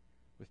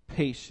 with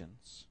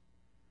patience,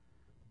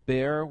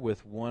 bear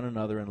with one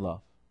another in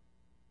love.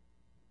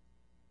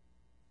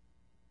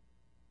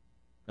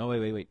 No,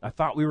 wait. I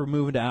thought we were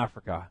moving to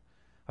Africa.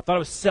 I thought I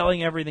was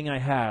selling everything I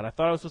had. I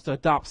thought I was supposed to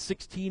adopt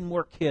 16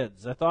 more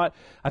kids. I thought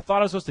I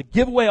was supposed to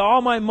give away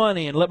all my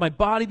money and let my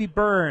body be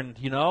burned,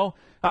 you know.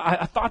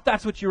 I thought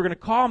that's what you were going to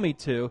call me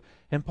to.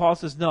 And Paul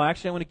says, no,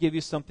 actually I want to give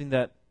you something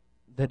that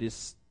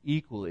is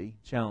equally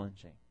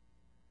challenging.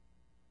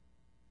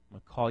 I'm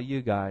going to call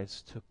you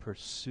guys to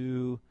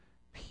pursue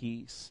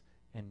peace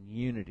and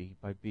unity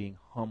by being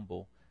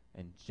humble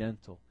and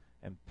gentle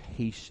and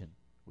patient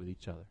with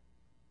each other.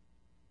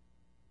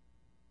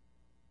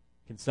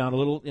 Can sound a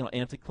little,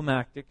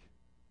 anticlimactic.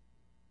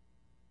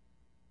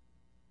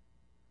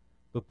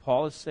 But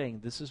Paul is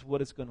saying this is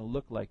what it's going to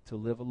look like to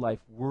live a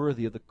life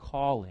worthy of the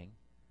calling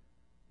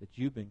that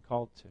you've been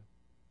called to.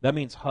 That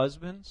means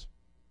husbands,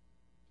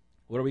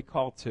 what are we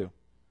called to?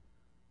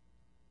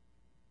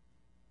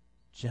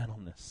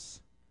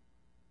 Gentleness,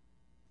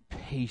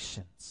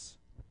 patience.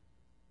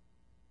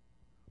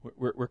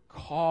 We're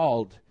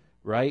called,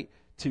 right,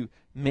 to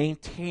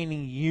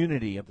maintaining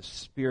unity of the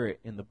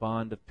Spirit in the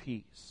bond of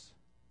peace.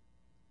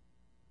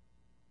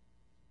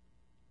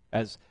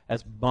 As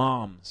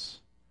moms,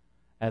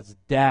 as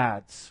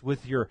dads,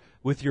 with your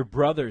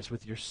brothers,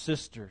 with your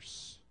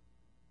sisters,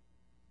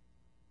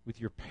 with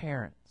your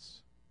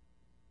parents.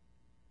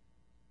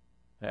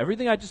 Now,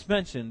 everything I just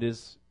mentioned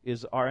is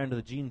our end of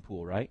the gene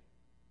pool, right?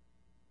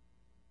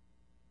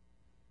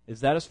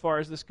 Is that as far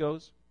as this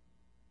goes?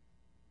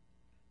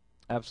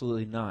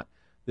 Absolutely not.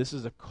 This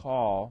is a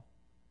call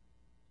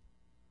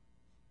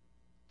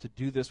to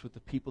do this with the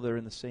people that are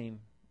in the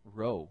same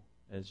row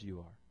as you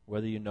are,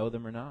 whether you know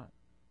them or not.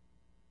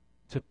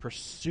 To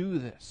pursue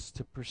this.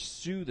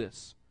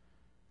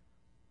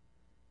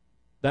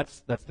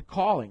 That's the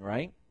calling,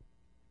 right?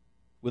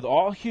 With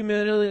all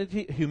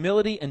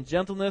humility and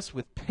gentleness,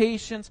 with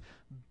patience,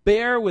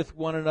 bear with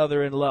one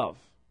another in love.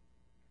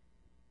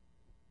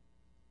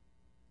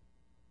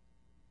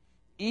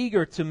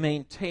 Eager to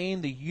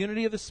maintain the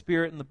unity of the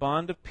Spirit and the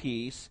bond of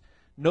peace.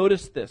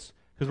 Notice this,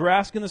 because we're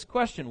asking this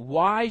question,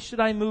 why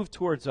should I move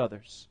towards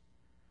others?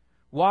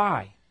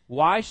 Why?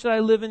 Why should I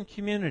live in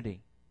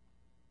community?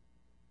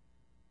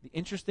 The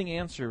interesting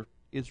answer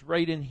is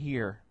right in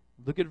here.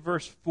 Look at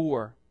verse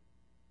 4.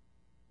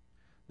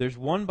 There's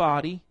one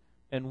body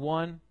and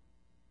one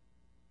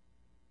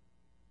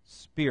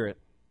Spirit.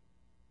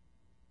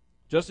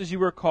 Just as you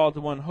were called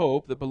to one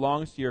hope that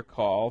belongs to your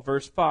call.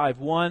 Verse 5,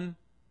 one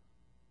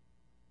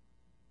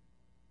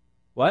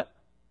what?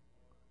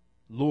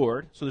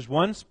 Lord. So there's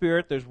one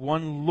Spirit, there's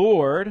one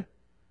Lord,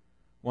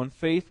 one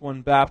faith,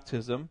 one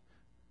baptism.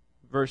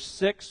 Verse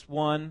 6,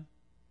 one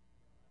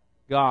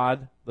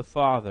God the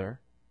Father.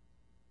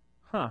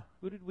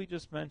 Who did we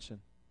just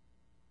mention?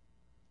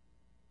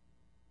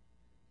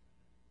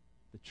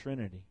 The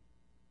Trinity.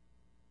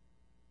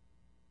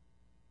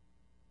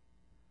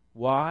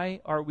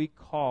 Why are we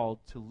called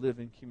to live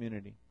in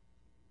community?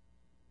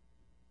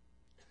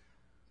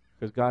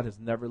 Because God has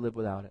never lived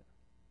without it.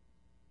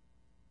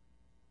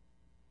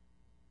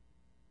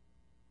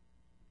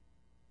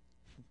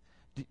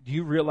 Do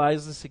you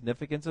realize the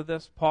significance of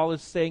this? Paul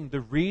is saying the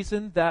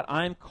reason that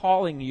I'm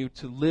calling you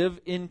to live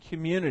in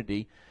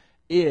community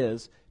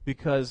is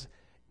because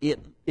it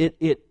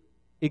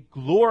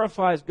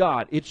glorifies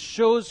God. It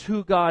shows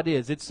who God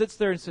is. It sits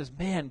there and says,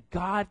 man,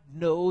 God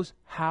knows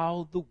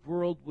how the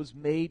world was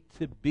made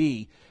to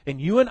be.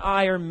 And you and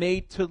I are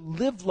made to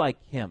live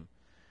like Him.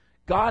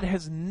 God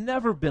has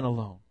never been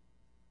alone.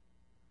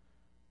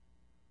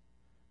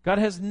 God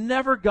has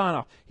never gone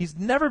off. He's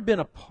never been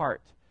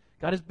apart.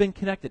 God has been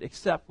connected,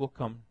 except we'll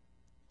come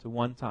to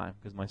one time,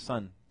 because my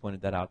son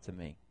pointed that out to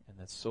me. And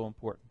that's so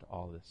important to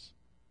all this.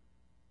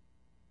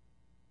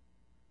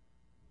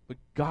 But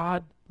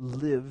God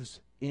lives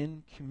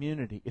in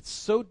community. It's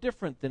so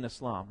different than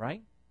Islam,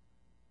 right?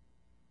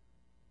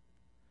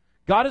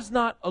 God is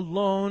not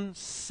alone,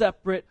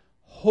 separate,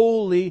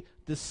 holy,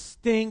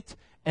 distinct,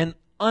 and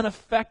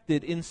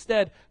unaffected.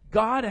 Instead,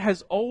 God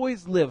has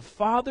always lived,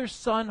 Father,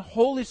 Son,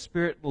 Holy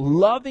Spirit,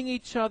 loving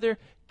each other,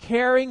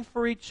 caring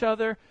for each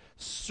other,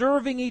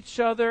 serving each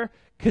other,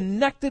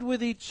 connected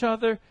with each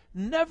other,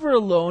 never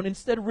alone,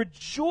 instead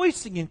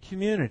rejoicing in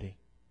community.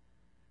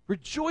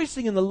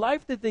 Rejoicing in the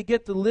life that they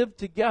get to live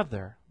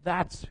together.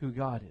 That's who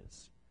God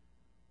is.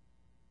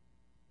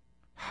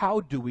 How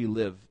do we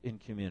live in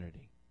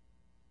community?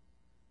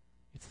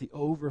 It's the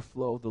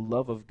overflow of the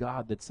love of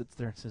God that sits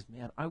there and says,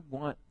 man, I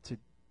want to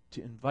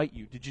invite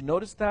you. Did you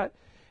notice that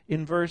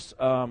in verse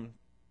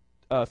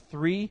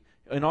 3?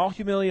 In all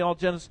humility, all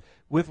gentleness,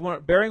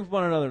 bearing with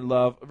one another in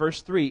love.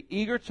 Verse 3,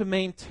 eager to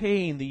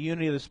maintain the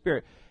unity of the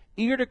Spirit.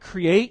 Eager to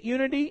create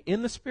unity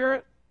in the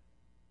Spirit?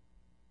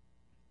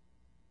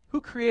 Who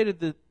created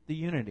the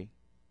unity?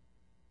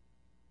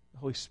 The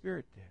Holy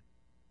Spirit did.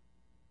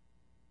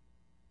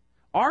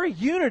 Our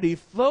unity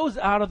flows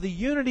out of the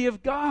unity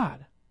of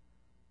God.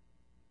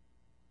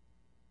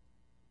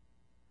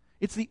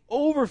 It's the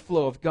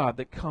overflow of God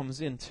that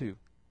comes into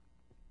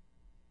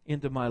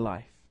my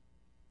life.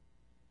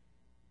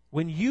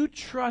 When you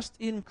trust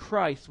in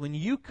Christ, when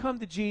you come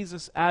to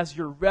Jesus as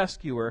your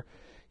rescuer,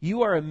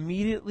 you are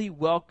immediately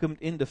welcomed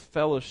into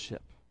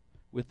fellowship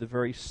with the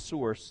very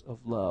source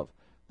of love,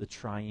 the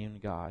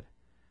triune God.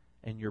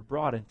 And you're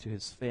brought into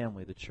his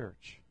family, the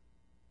church.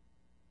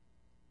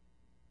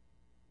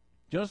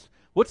 Just,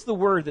 what's the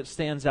word that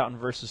stands out in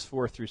verses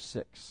 4 through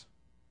 6?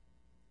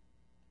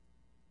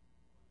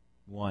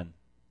 One.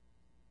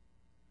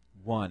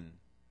 One.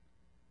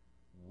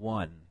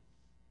 One.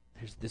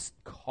 There's this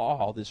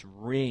call, this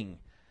ring.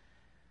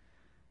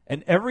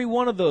 And every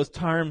one of those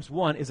times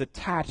one is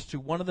attached to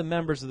one of the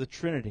members of the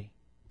Trinity.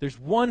 There's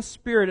one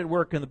Spirit at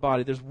work in the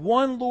body. There's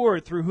one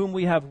Lord through whom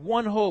we have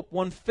one hope,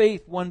 one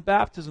faith, one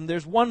baptism.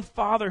 There's one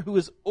Father who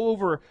is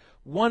over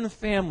one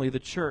family, the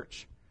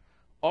church.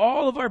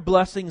 All of our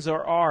blessings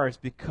are ours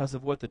because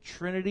of what the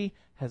Trinity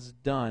has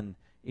done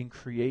in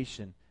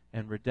creation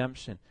and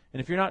redemption.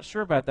 And if you're not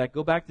sure about that,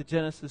 go back to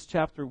Genesis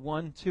chapter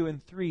 1, 2,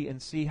 and 3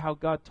 and see how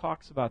God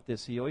talks about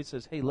this. He always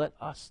says, hey, let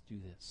us do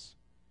this.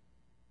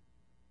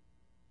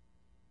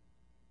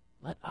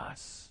 Let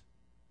us.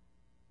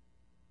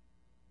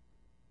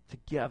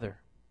 Together.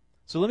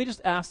 So let me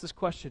just ask this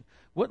question.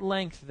 What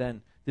length,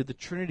 then, did the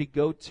Trinity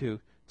go to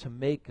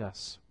make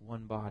us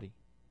one body?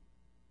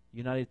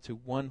 United to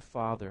one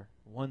Father,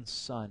 one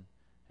Son,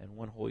 and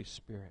one Holy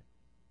Spirit.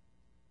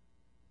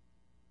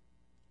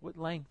 What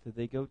length did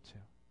they go to?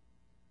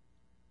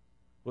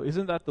 Well,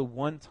 isn't that the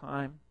one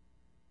time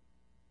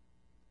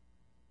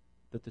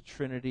that the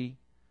Trinity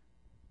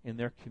in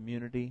their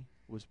community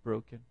was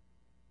broken?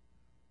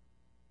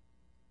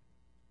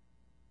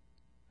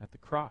 At the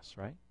cross,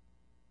 right?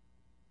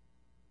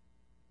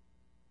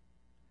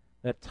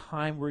 That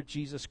time where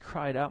Jesus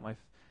cried out, my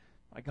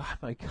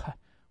God,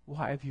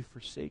 why have you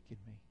forsaken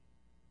me?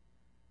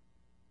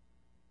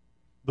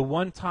 The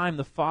one time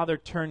the Father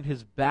turned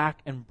his back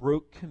and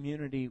broke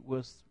community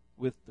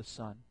with the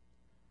Son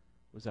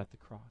was at the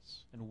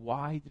cross. And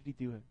why did he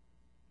do it?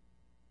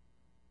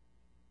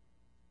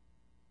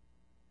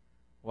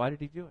 Why did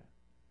he do it?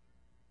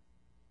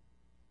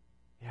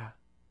 Yeah,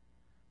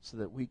 so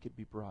that we could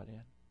be brought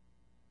in.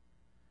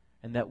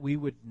 And that we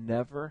would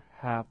never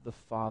have the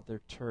Father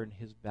turn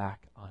his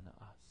back on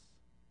us.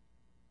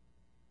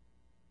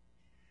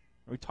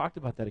 We talked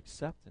about that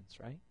acceptance,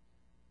 right?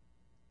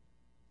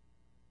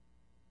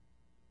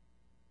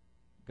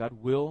 God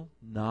will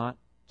not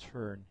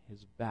turn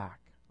his back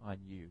on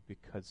you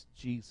because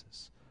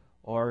Jesus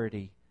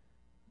already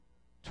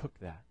took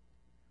that.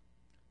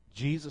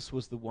 Jesus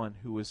was the one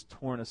who was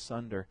torn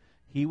asunder.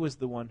 He was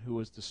the one who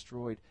was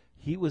destroyed.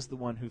 He was the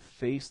one who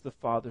faced the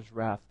Father's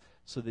wrath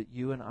so that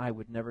you and I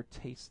would never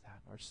taste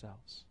that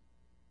ourselves.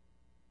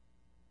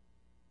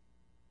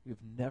 We've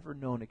never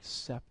known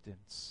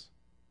acceptance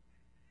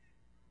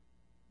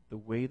the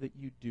way that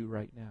you do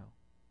right now.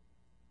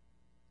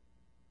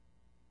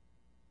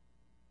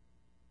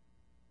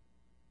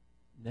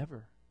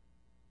 Never.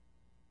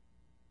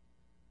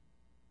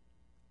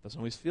 Doesn't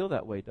always feel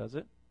that way, does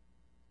it?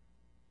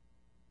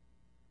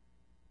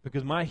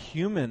 Because my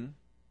human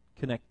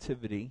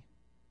connectivity,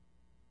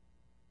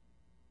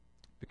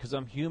 because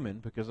I'm human,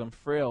 because I'm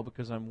frail,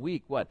 because I'm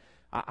weak, what?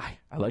 I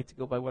like to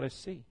go by what I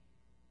see.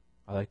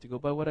 I like to go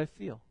by what I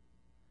feel.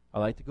 I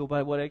like to go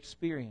by what I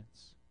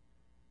experience.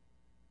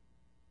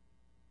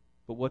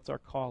 But what's our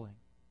calling?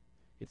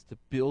 It's to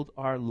build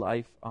our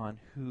life on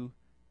who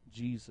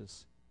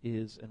Jesus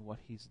is and what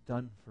he's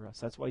done for us.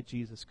 That's why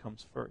Jesus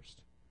comes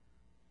first.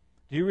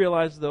 Do you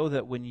realize, though,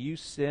 that when you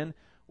sin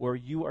or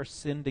you are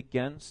sinned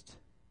against,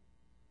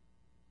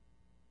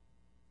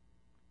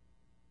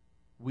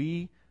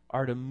 we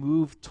are to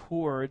move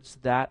towards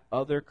that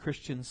other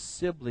Christian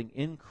sibling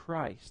in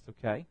Christ,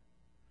 okay?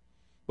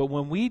 But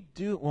when we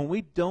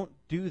don't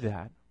do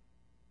that,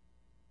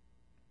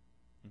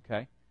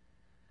 okay,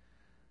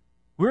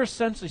 we're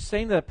essentially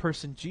saying to that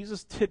person,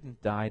 Jesus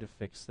didn't die to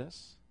fix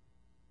this.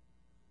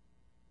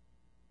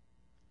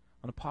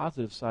 On a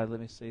positive side, let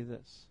me say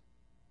this.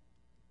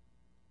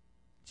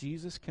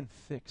 Jesus can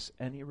fix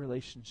any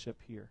relationship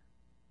here.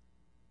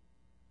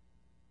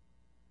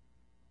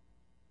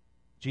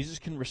 Jesus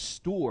can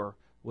restore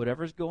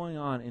whatever's going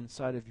on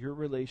inside of your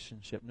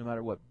relationship, no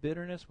matter what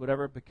bitterness,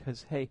 whatever,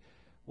 because, hey,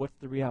 what's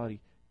the reality?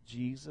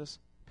 Jesus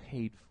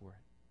paid for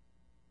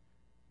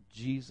it.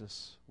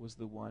 Jesus was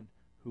the one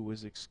who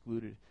was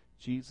excluded.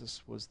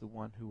 Jesus was the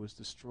one who was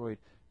destroyed.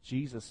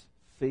 Jesus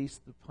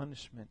faced the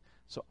punishment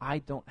so I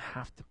don't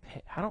have to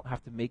pay. I don't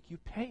have to make you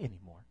pay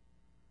anymore.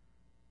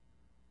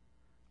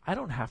 I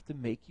don't have to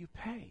make you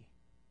pay.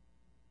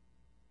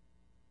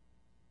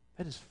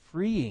 That is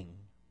freeing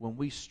when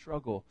we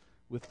struggle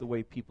with the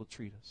way people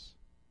treat us.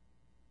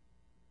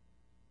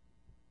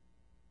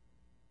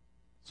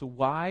 So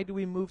why do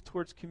we move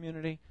towards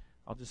community?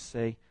 I'll just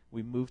say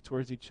we move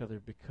towards each other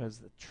because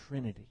of the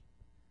Trinity,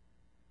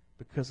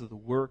 because of the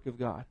work of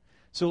God.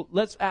 So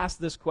let's ask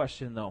this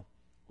question, though.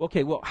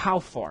 Okay, well, how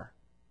far?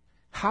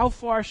 How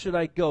far should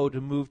I go to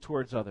move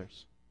towards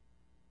others?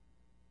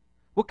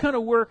 What kind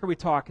of work are we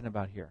talking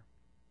about here?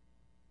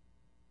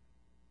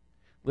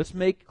 Let's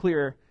make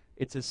clear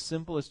it's as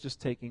simple as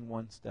just taking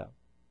one step.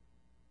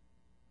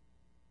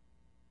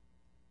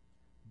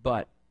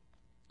 But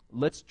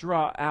let's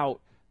draw out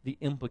the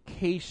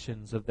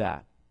implications of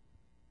that.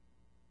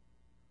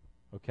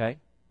 Okay?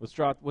 Let's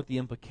draw out what the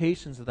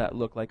implications of that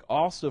look like,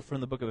 also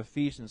from the book of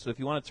Ephesians. So if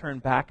you want to turn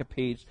back a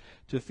page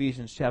to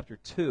Ephesians chapter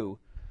 2,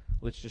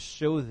 let's just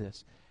show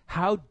this.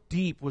 How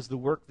deep was the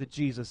work that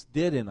Jesus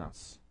did in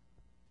us?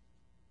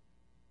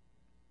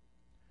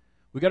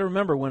 We've got to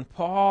remember, when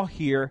Paul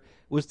here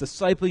was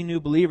discipling new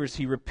believers,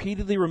 he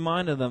repeatedly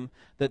reminded them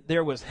that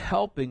there was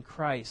help in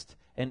Christ,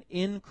 and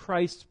in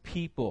Christ's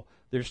people,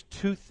 there's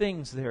two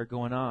things there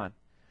going on.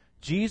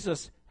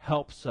 Jesus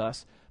helps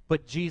us,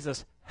 but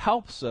Jesus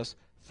helps us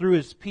through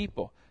his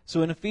people.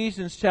 So in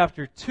Ephesians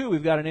chapter 2,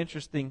 we've got an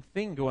interesting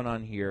thing going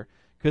on here,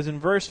 because in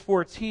verse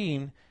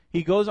 14,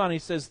 he goes on, he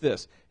says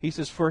this. He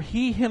says, "For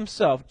he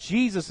himself,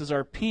 Jesus, is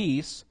our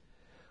peace,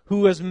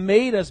 who has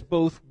made us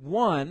both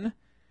one,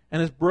 and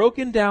has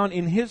broken down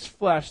in his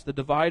flesh the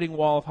dividing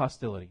wall of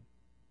hostility."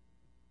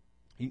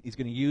 He's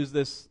going to use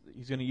this.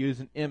 He's going to use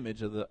an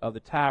image of the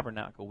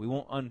tabernacle. We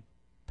won't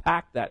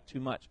unpack that too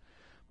much.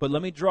 But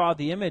let me draw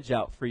the image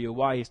out for you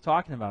why he's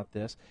talking about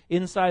this.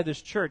 Inside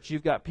this church,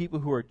 you've got people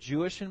who are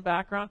Jewish in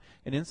background,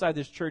 and inside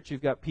this church,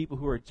 you've got people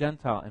who are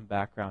Gentile in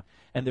background.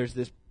 And there's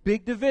this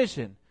big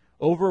division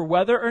over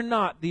whether or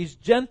not these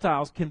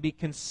Gentiles can be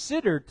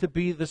considered to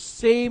be the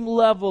same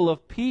level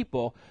of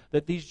people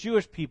that these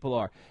Jewish people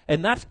are.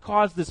 And that's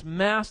caused this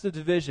massive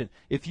division.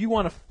 If you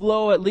want to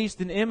flow at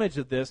least an image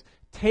of this,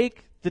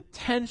 take the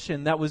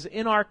tension that was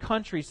in our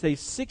country, say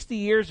 60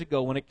 years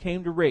ago when it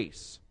came to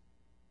race,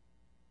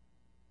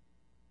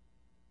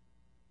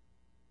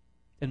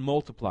 and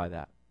multiply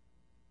that.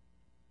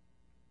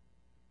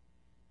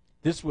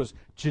 This was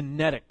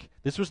genetic.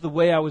 This was the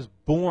way I was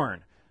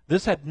born.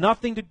 This had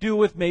nothing to do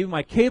with maybe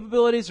my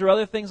capabilities or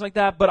other things like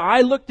that, but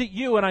I looked at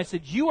you and I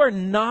said, you are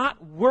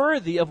not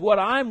worthy of what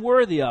I'm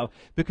worthy of,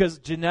 because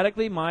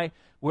genetically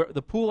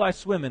the pool I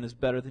swim in is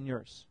better than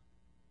yours.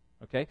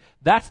 Okay?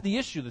 That's the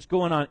issue that's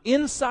going on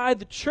inside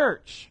the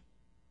church.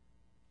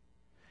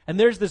 And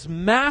there's this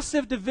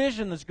massive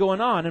division that's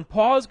going on, and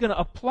Paul is going to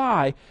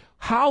apply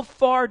how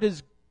far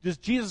does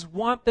Jesus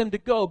want them to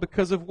go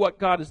because of what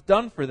God has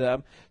done for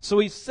them. So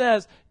he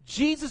says,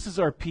 Jesus is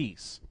our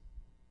peace.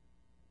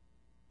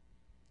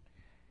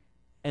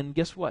 And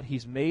guess what?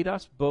 He's made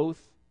us both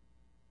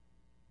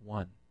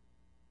one.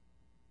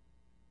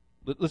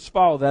 Let's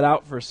follow that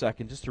out for a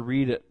second just to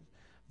read it.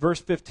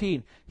 Verse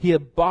 15, he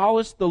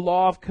abolished the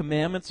law of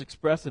commandments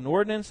expressed in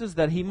ordinances,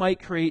 that he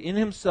might create in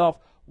himself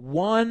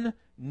one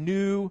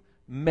new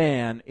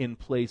man in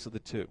place of the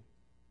two,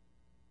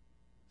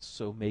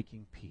 so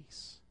making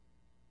peace.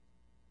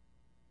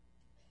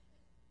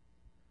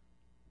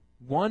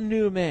 One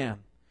new man.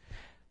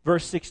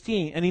 Verse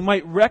 16, and he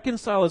might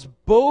reconcile us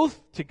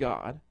both to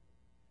God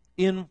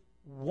in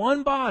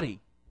one body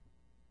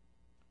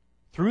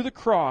through the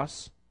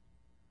cross,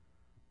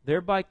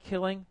 thereby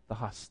killing the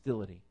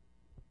hostility.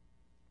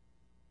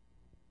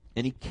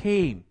 And he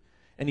came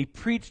and he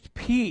preached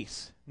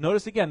peace.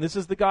 Notice again, this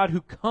is the God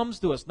who comes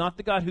to us, not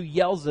the God who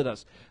yells at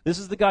us. This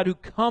is the God who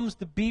comes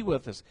to be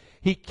with us.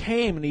 He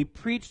came and he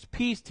preached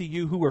peace to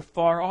you who were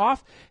far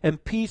off,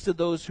 and peace to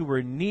those who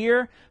were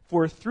near.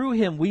 For through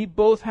him we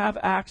both have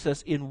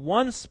access in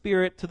one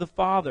Spirit to the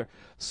Father.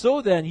 So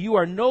then you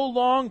are no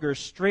longer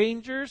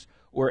strangers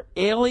or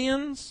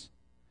aliens,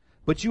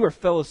 but you are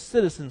fellow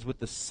citizens with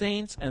the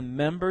saints and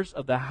members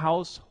of the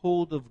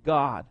household of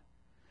God.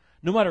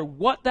 No matter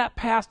what that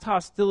past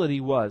hostility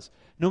was,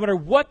 no matter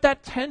what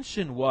that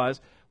tension was,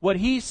 what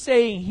he's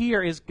saying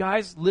here is,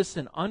 guys,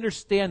 listen,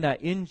 understand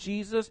that in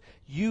Jesus,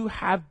 you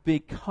have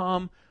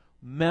become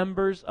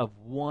members of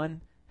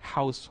one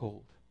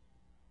household.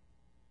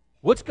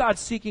 What's God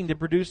seeking to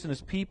produce in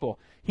his people?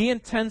 He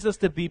intends us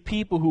to be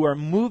people who are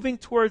moving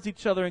towards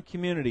each other in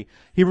community.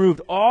 He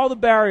removed all the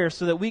barriers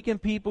so that we can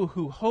be people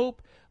who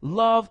hope,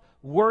 love,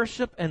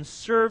 worship, and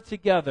serve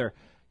together.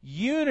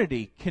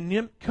 Unity,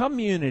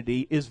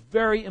 community is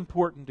very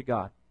important to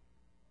God.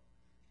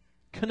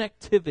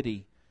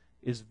 Connectivity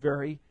is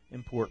very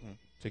important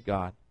to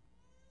God.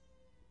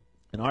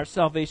 And our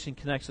salvation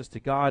connects us to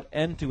God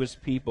and to his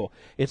people.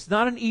 It's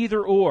not an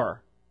either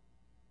or.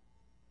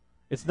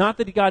 It's not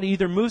that God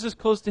either moves us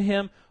close to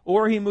him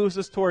or he moves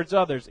us towards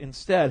others.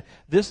 Instead,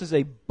 this is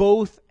a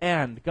both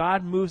and.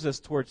 God moves us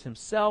towards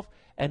himself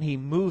and he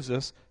moves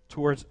us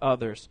towards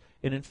others.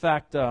 And in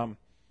fact,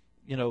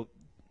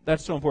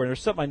 that's so important.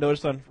 There's something I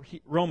noticed on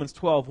Romans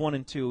 12, 1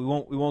 and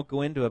 2. We won't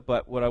go into it,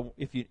 but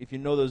if you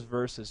know those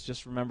verses,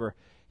 just remember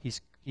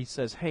he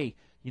says, hey,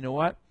 you know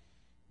what?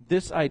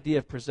 This idea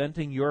of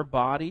presenting your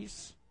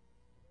bodies,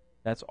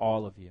 that's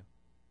all of you.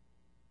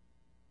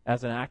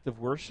 As an act of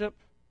worship,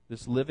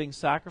 this living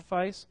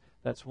sacrifice,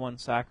 that's one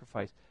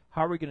sacrifice.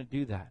 How are we going to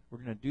do that? We're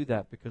going to do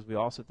that because we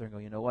all sit there and go,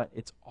 you know what?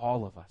 It's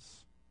all of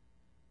us.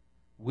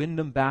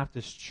 Wyndham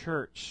Baptist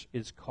Church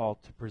is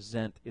called to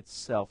present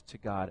itself to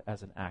God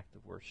as an act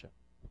of worship.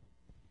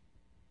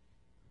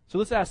 So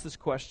let's ask this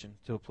question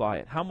to apply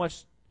it. How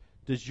much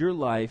does your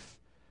life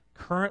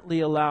currently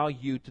allow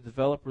you to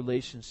develop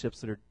relationships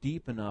that are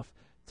deep enough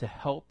to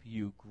help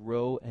you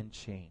grow and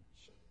change?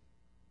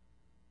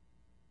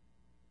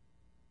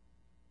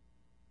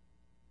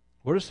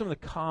 What are some of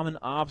the common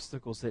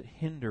obstacles that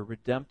hinder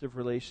redemptive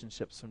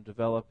relationships from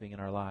developing in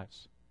our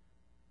lives?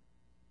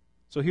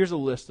 So here's a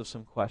list of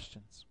some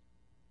questions.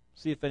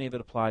 See if any of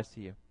it applies to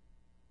you.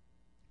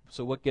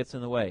 So what gets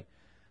in the way?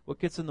 What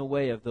gets in the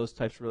way of those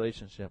types of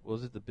relationships?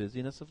 Was it the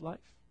busyness of life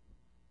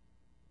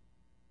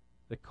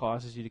that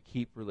causes you to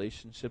keep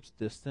relationships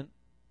distant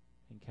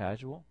and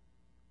casual?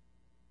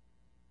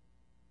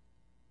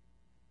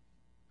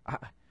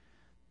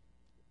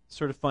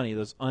 Sort of funny,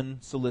 those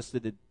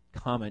unsolicited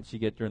comments you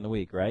get during the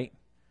week, right?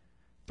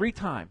 3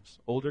 times,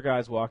 older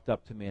guys walked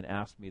up to me and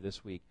asked me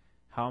this week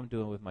how I'm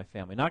doing with my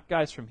family. Not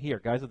guys from here,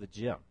 guys at the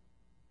gym.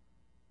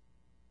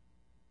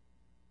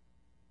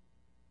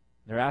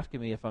 They're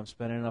asking me if I'm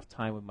spending enough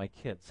time with my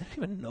kids. They don't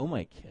even know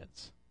my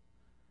kids.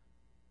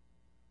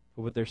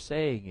 But what they're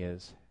saying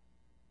is,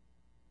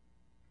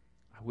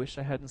 I wish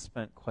I hadn't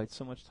spent quite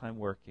so much time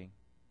working.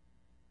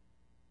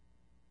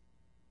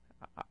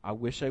 I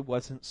wish I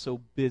wasn't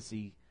so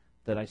busy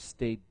that I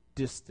stayed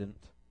distant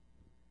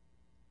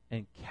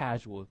and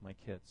casual with my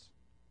kids.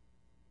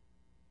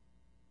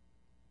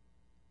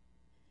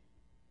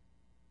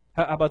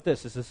 How about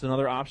this? Is this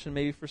another option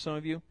maybe for some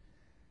of you?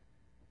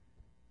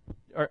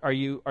 Are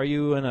you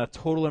in a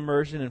total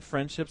immersion in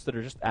friendships that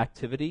are just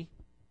activity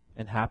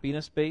and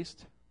happiness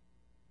based?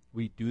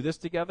 We do this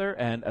together,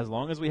 and as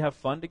long as we have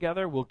fun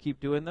together, we'll keep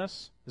doing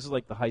this. This is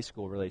like the high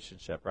school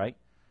relationship, right?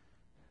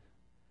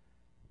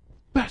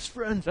 Best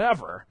friends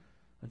ever.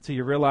 Until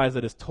you realize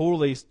that it's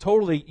totally,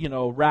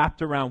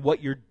 wrapped around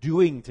what you're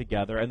doing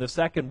together. And the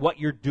second what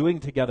you're doing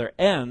together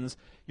ends,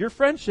 your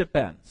friendship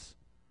ends.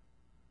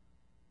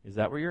 Is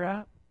that where you're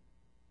at?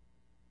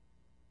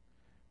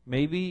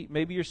 Maybe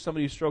you're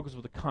somebody who struggles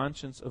with a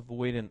conscious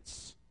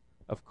avoidance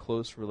of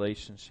close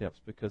relationships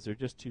because they're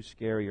just too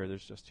scary or they're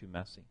just too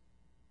messy.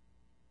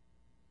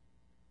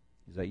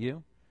 Is that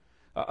you?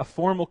 A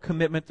formal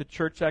commitment to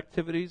church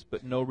activities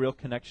but no real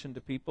connection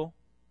to people?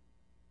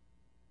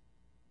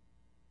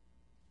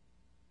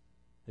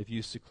 Have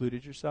you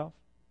secluded yourself?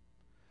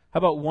 How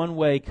about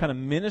one-way kind of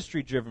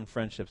ministry-driven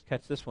friendships?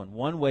 Catch this one.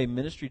 One-way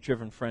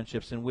ministry-driven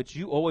friendships in which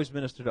you always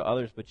minister to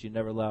others, but you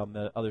never allow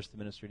others to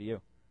minister to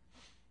you.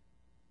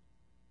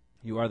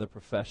 You are the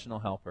professional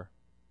helper.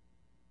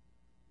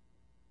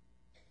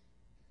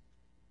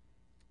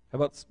 How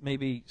about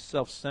maybe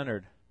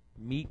self-centered,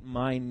 meet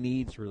my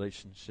needs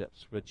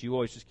relationships, but you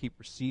always just keep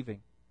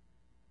receiving,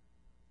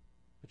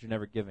 but you're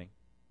never giving?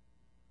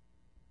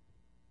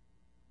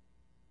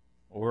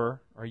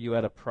 Or are you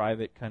at a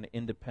private, kind of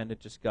independent,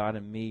 just God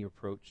and me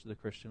approach to the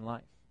Christian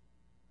life?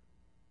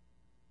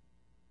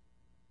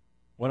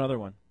 One other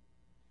one.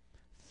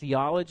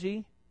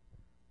 Theology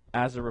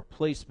as a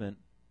replacement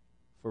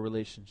for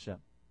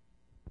relationship.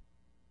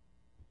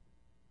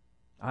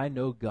 I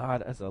know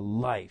God as a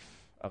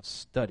life of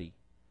study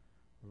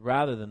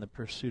rather than the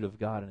pursuit of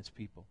God and His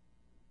people.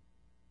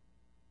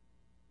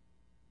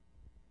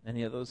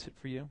 Any of those hit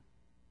for you?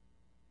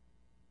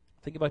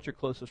 Think about your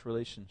closest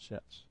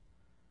relationships.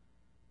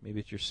 Maybe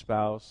it's your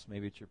spouse,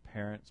 maybe it's your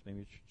parents,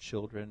 maybe it's your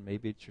children,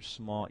 maybe it's your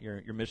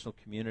missional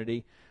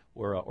community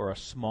or a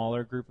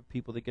smaller group of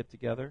people that get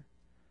together.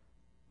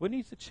 What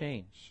needs to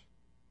change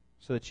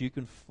so that you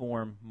can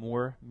form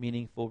more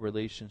meaningful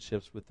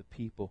relationships with the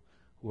people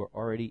who are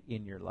already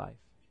in your life?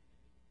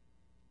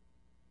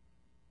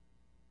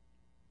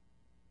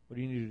 What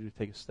do you need to do to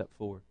take a step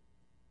forward?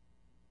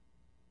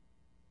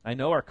 I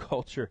know our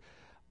culture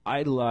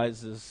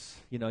idolizes,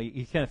 you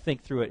kind of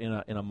think through it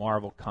in a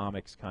Marvel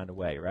Comics kind of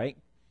way, right?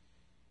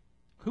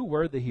 Who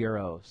were the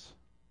heroes?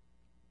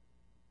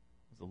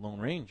 It was the Lone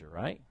Ranger,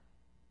 right?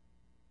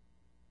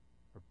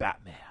 Or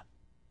Batman.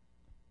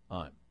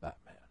 I'm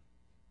Batman.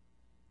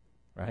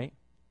 Right?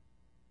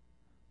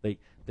 They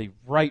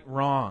right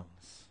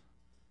wrongs.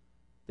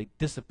 They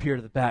disappear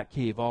to the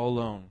Batcave all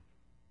alone.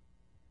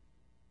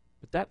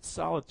 But that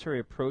solitary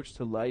approach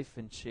to life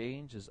and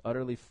change is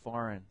utterly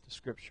foreign to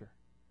Scripture.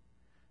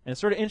 And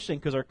it's sort of interesting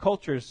because our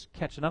culture's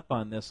catching up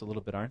on this a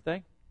little bit, aren't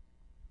they?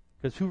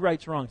 Because who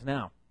rights wrongs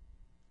now?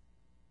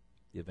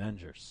 The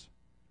Avengers.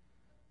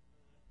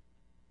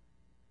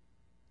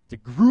 It's a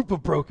group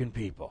of broken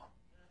people.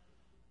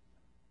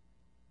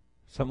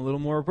 Something a little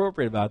more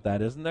appropriate about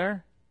that, isn't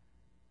there?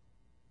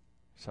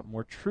 Something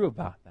more true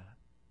about that.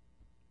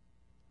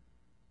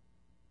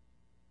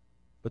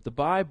 But the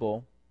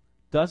Bible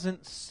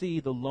doesn't see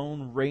the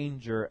Lone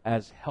Ranger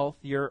as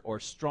healthier or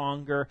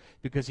stronger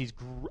because he's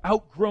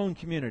outgrown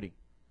community.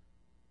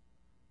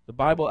 The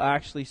Bible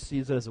actually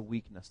sees it as a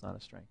weakness, not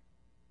a strength.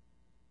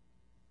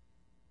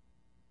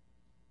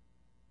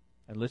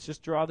 And let's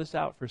just draw this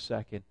out for a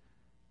second.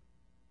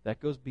 That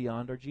goes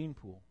beyond our gene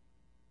pool.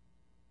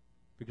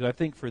 Because I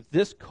think for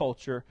this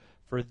culture,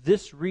 for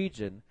this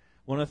region,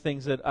 one of the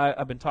things that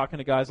I've been talking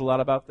to guys a lot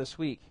about this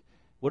week,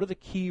 what are the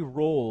key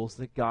roles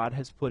that God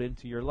has put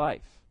into your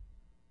life?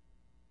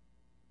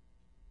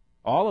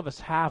 All of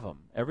us have them.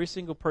 Every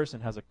single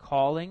person has a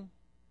calling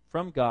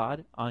from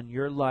God on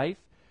your life,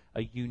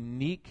 a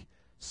unique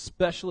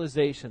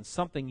specialization,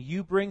 something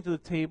you bring to the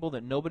table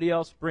that nobody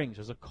else brings.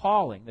 There's a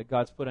calling that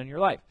God's put on your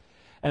life.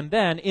 And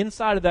then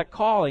inside of that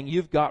calling,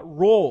 you've got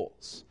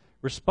roles,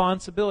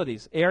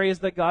 responsibilities, areas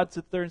that God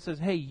sits there and says,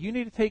 hey, you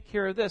need to take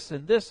care of this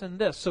and this and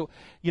this. So,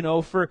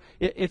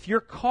 if your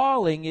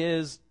calling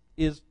is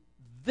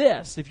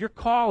this, if you're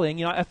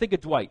calling, I think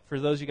of Dwight. For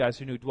those of you guys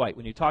who knew Dwight,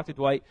 when you talk to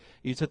Dwight,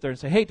 you'd sit there and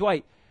say, hey,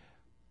 Dwight,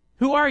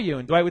 who are you?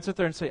 And Dwight would sit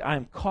there and say, I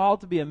am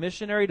called to be a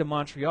missionary to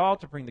Montreal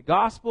to bring the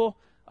gospel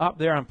up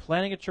there. I'm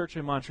planning a church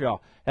in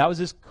Montreal. That was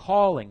his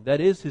calling.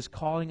 That is his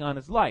calling on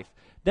his life.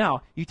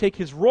 Now, you take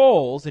his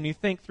roles and you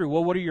think through,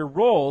 well, what are your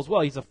roles? Well,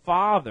 he's a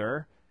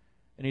father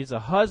and he's a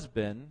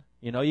husband.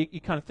 You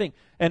kind of think.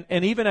 And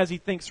even as he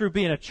thinks through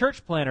being a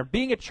church planner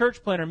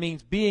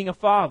means being a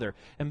father.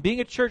 And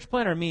being a church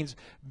planner means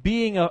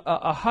being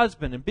a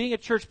husband. And being a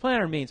church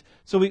planner means,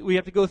 so we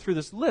have to go through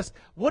this list.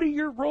 What are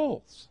your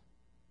roles?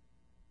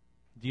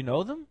 Do you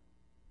know them?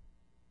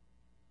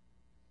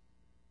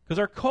 Because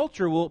our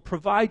culture will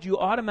provide you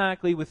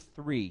automatically with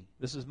 3.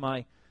 This is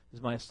my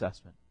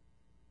assessment.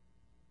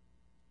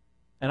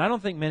 And I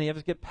don't think many of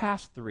us get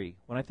past 3.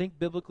 When I think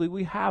biblically,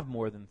 we have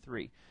more than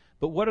 3.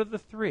 But what are the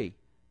 3?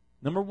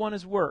 Number 1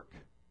 is work.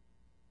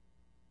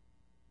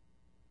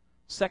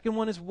 Second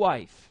one is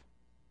wife.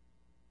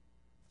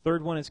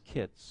 Third one is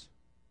kids.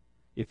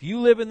 If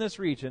you live in this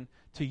region,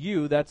 to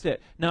you, that's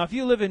it. Now, if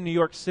you live in New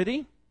York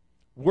City,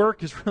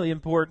 work is really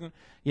important,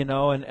 and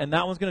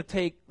that one's going to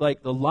take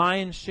like the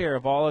lion's share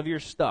of all of your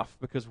stuff,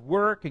 because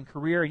work and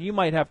career, and you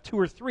might have 2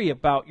 or 3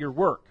 about your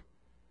work.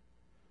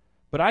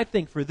 But I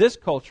think for this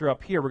culture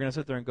up here, we're going to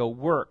sit there and go,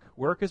 work.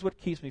 Work is what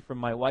keeps me from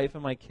my wife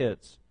and my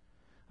kids.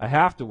 I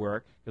have to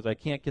work because I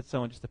can't get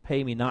someone just to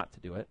pay me not to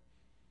do it.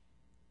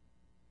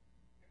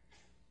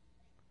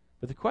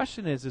 But the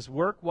question is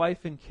work,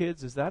 wife, and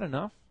kids, is that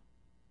enough?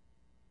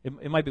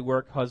 It might be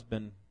work,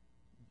 husband,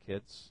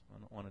 kids. I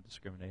don't want to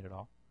discriminate at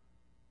all.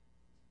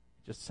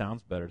 It just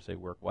sounds better to say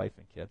work, wife,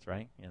 and kids,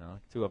 right?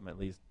 2 of them at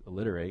least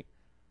alliterate.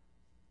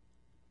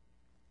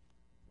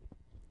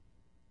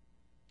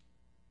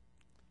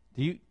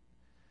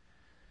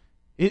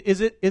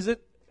 Is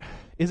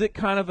it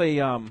kind of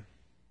an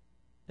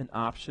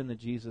option that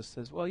Jesus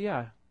says, well,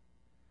 yeah,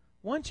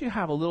 once you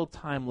have a little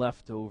time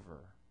left over,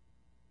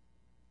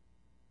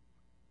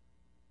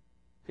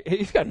 if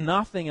you've got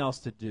nothing else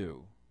to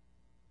do,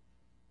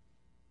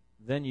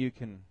 then you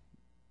can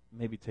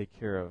maybe take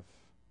care of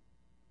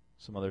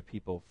some other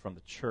people from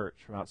the church,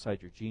 from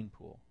outside your gene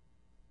pool.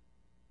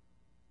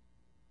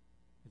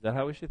 Is that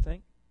how we should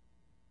think?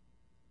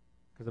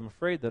 Because I'm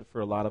afraid that for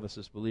a lot of us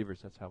as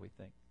believers, that's how we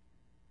think.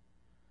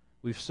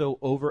 We've so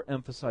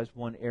overemphasized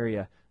one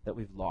area that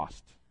we've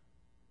lost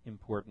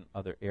important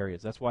other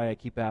areas. That's why I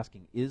keep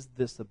asking, is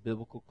this a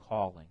biblical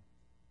calling?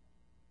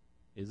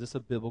 Is this a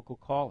biblical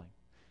calling?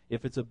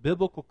 If it's a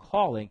biblical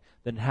calling,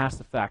 then it has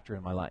to factor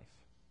in my life.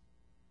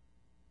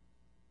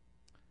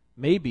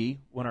 Maybe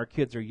when our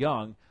kids are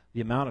young,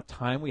 the amount of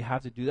time we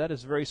have to do that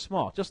is very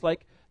small. Just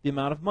like the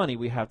amount of money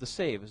we have to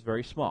save is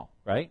very small,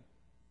 right?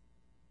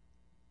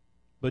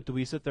 But do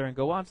we sit there and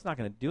go, well, I'm just not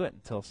going to do it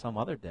until some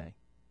other day?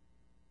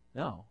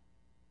 No.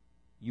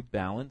 You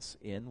balance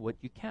in what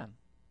you can.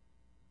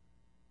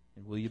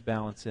 And will you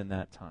balance in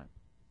that time?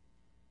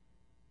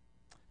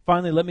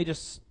 Finally, let me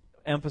just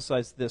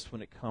emphasize this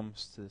when it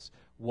comes to this.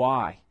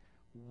 Why?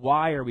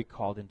 Why are we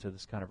called into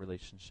this kind of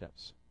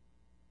relationships?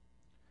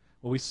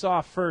 Well, we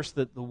saw first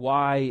that the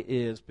why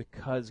is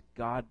because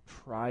God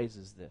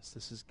prizes this.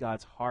 This is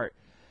God's heart.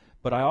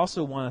 But I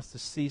also want us to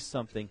see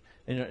something,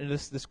 and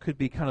this could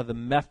be kind of the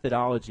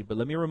methodology, but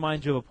let me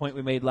remind you of a point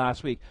we made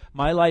last week.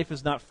 My life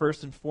is not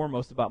first and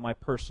foremost about my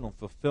personal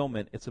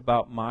fulfillment. It's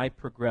about my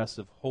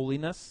progressive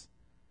holiness.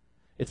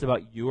 It's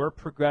about your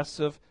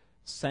progressive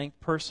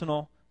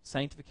personal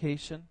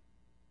sanctification.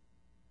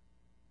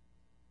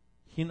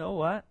 You know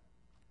what?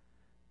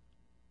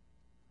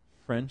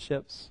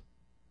 Friendships,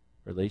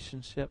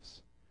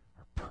 relationships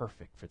are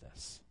perfect for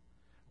this.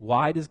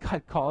 Why does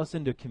God call us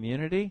into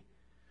community?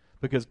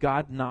 Because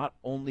God not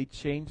only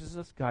changes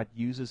us, God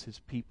uses His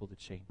people to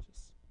change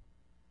us.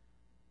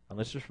 And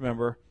let's just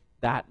remember,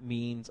 that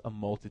means a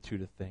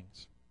multitude of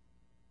things.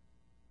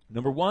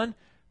 Number 1,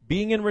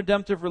 being in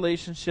redemptive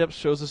relationships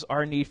shows us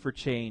our need for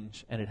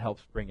change, and it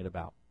helps bring it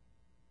about.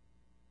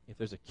 If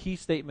there's a key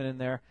statement in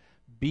there,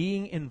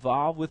 being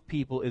involved with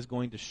people is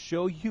going to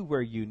show you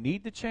where you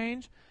need to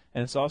change,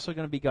 And it's also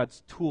going to be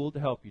God's tool to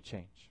help you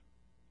change.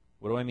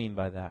 What do I mean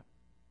by that?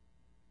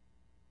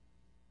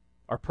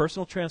 Our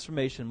personal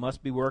transformation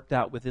must be worked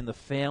out within the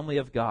family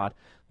of God.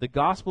 The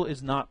gospel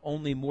is not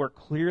only more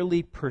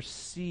clearly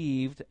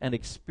perceived and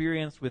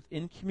experienced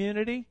within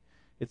community,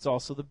 it's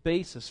also the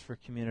basis for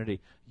community.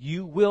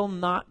 You will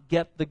not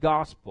get the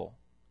gospel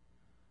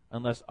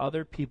unless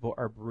other people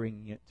are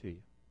bringing it to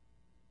you.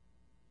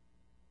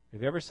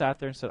 Have you ever sat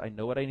there and said, I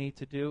know what I need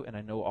to do, and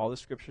I know all the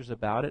scriptures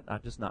about it, and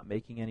I'm just not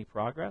making any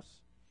progress?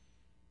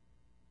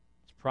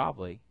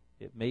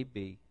 It may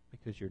be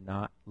because you're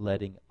not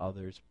letting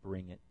others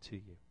bring it to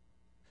you.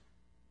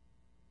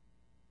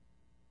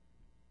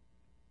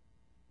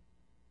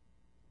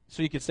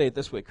 So you could say it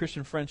this way: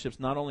 Christian friendships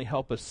not only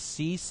help us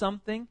see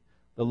something,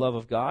 the love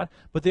of God,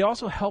 but they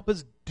also help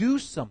us do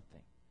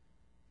something.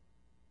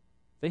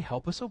 They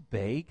help us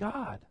obey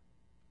God.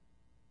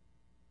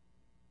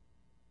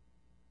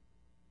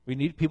 We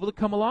need people to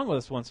come along with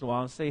us once in a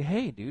while and say,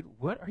 hey, dude,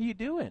 what are you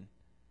doing?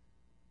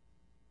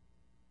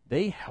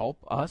 They help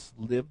us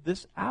live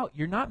this out.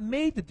 You're not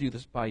made to do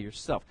this by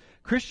yourself.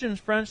 Christian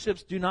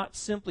friendships do not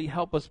simply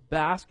help us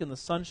bask in the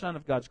sunshine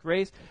of God's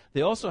grace.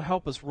 They also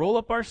help us roll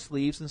up our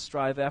sleeves and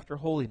strive after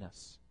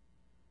holiness.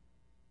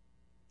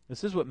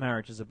 This is what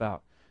marriage is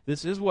about.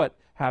 This is what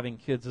having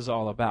kids is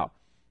all about.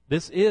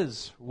 This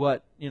is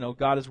what,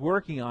 God is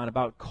working on,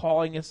 about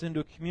calling us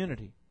into a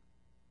community.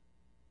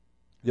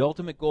 The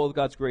ultimate goal of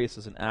God's grace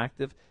is an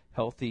active,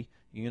 healthy,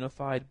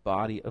 unified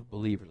body of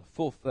believers, a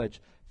full-fledged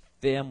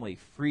family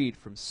freed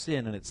from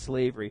sin and its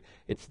slavery.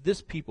 It's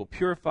this people,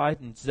 purified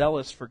and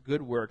zealous for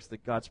good works,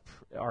 that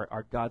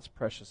are God's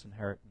precious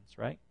inheritance,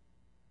 right?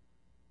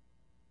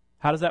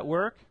 How does that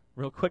work?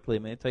 Real quickly,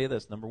 I'm going to tell you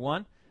this. Number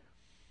one,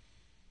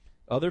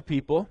 other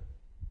people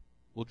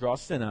will draw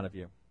sin out of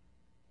you.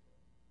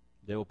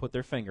 They will put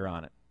their finger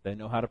on it. They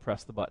know how to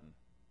press the button,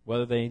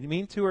 whether they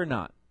mean to or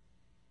not.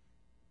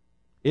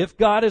 If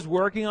God is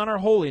working on our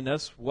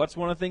holiness, what's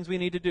one of the things we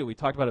need to do? We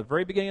talked about it at the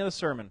very beginning of the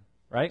sermon,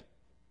 right?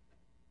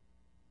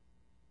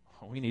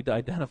 We need to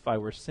identify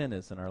where sin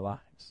is in our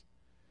lives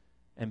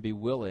and be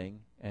willing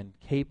and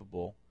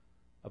capable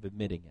of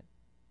admitting it.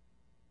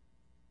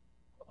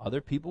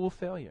 Other people will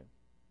fail you.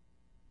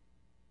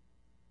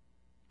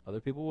 Other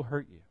people will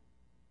hurt you.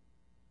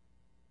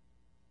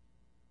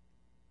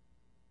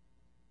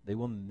 They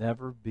will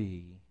never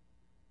be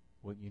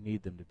what you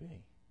need them to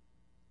be.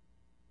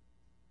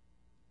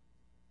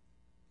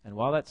 And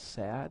while that's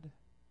sad,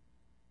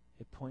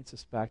 it points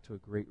us back to a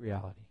great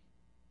reality.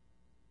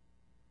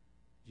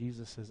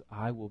 Jesus says,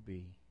 I will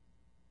be.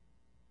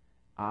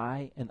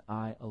 I and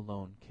I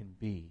alone can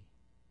be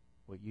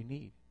what you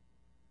need.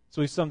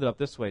 So he summed it up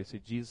this way. He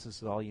said,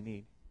 Jesus is all you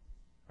need,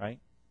 right?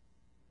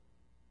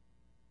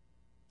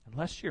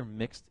 Unless you're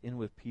mixed in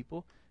with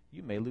people,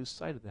 you may lose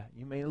sight of that.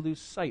 You may lose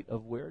sight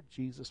of where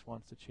Jesus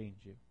wants to change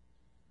you.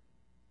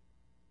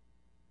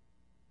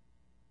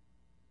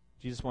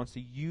 Jesus wants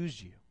to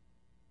use you.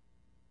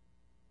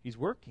 He's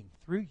working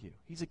through you.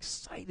 He's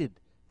excited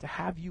to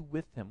have you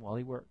with him while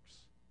he works.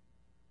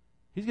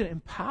 He's going to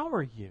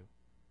empower you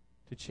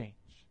to change.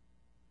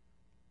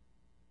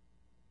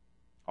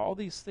 All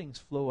these things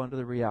flow under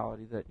the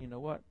reality that, you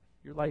know what?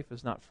 Your life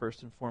is not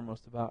first and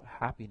foremost about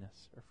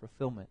happiness or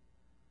fulfillment.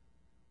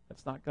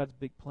 That's not God's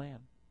big plan.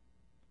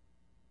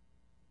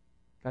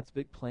 God's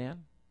big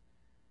plan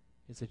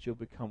is that you'll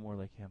become more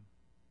like him.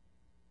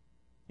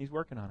 He's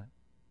working on it.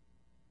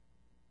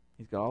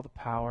 He's got all the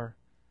power,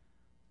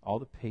 all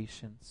the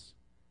patience,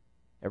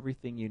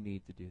 everything you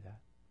need to do that.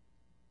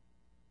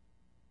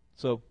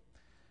 So,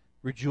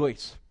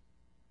 rejoice.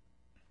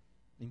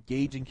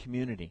 Engage in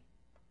community.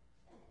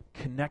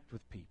 Connect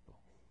with people.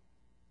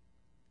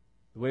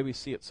 The way we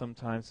see it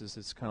sometimes is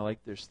it's kind of like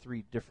there's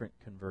 3 different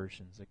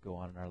conversions that go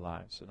on in our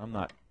lives. And I'm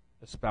not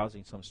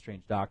espousing some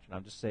strange doctrine.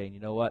 I'm just saying, you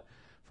know what?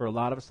 For a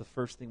lot of us, the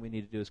first thing we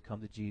need to do is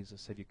come to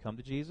Jesus. Have you come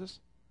to Jesus?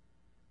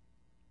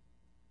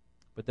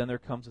 But then there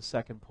comes a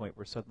second point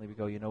where suddenly we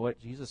go, you know what?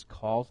 Jesus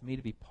calls me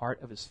to be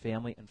part of his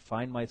family and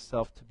find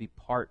myself to be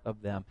part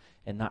of them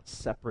and not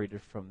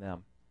separated from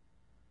them.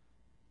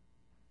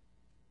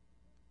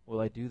 Will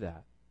I do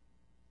that?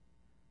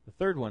 The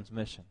third one's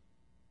mission.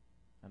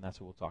 And that's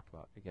what we'll talk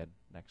about again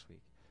next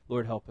week.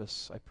 Lord, help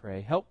us, I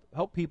pray. Help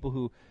people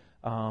who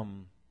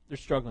they're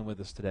struggling with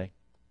this today.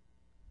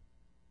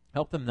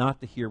 Help them not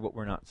to hear what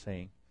we're not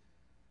saying.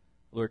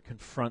 Lord,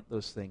 confront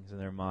those things in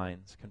their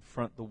minds.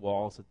 Confront the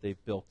walls that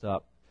they've built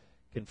up.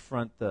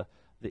 Confront the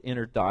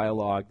inner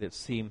dialogue that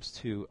seems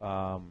to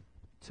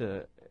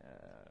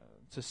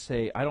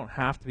say, I don't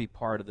have to be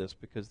part of this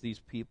because these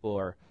people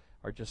are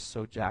just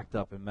so jacked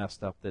up and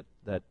messed up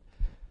that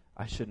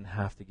I shouldn't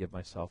have to give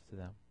myself to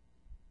them.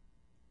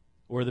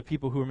 Or the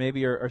people who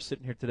maybe are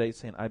sitting here today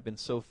saying, I've been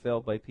so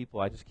failed by people,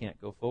 I just can't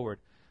go forward.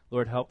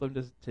 Lord, help them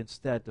to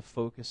instead to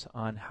focus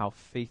on how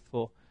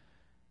faithful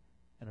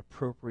and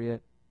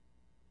appropriate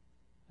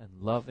and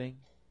loving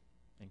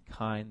and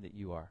kind that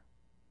you are.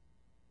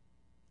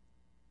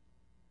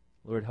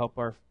 Lord, help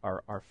our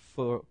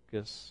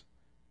focus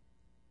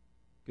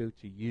go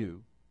to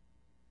you,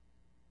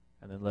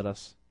 and then let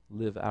us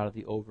live out of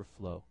the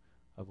overflow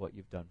of what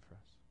you've done for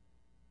us.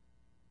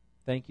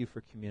 Thank you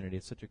for community.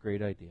 It's such a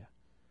great idea.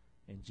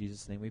 In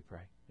Jesus' name we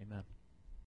pray. Amen.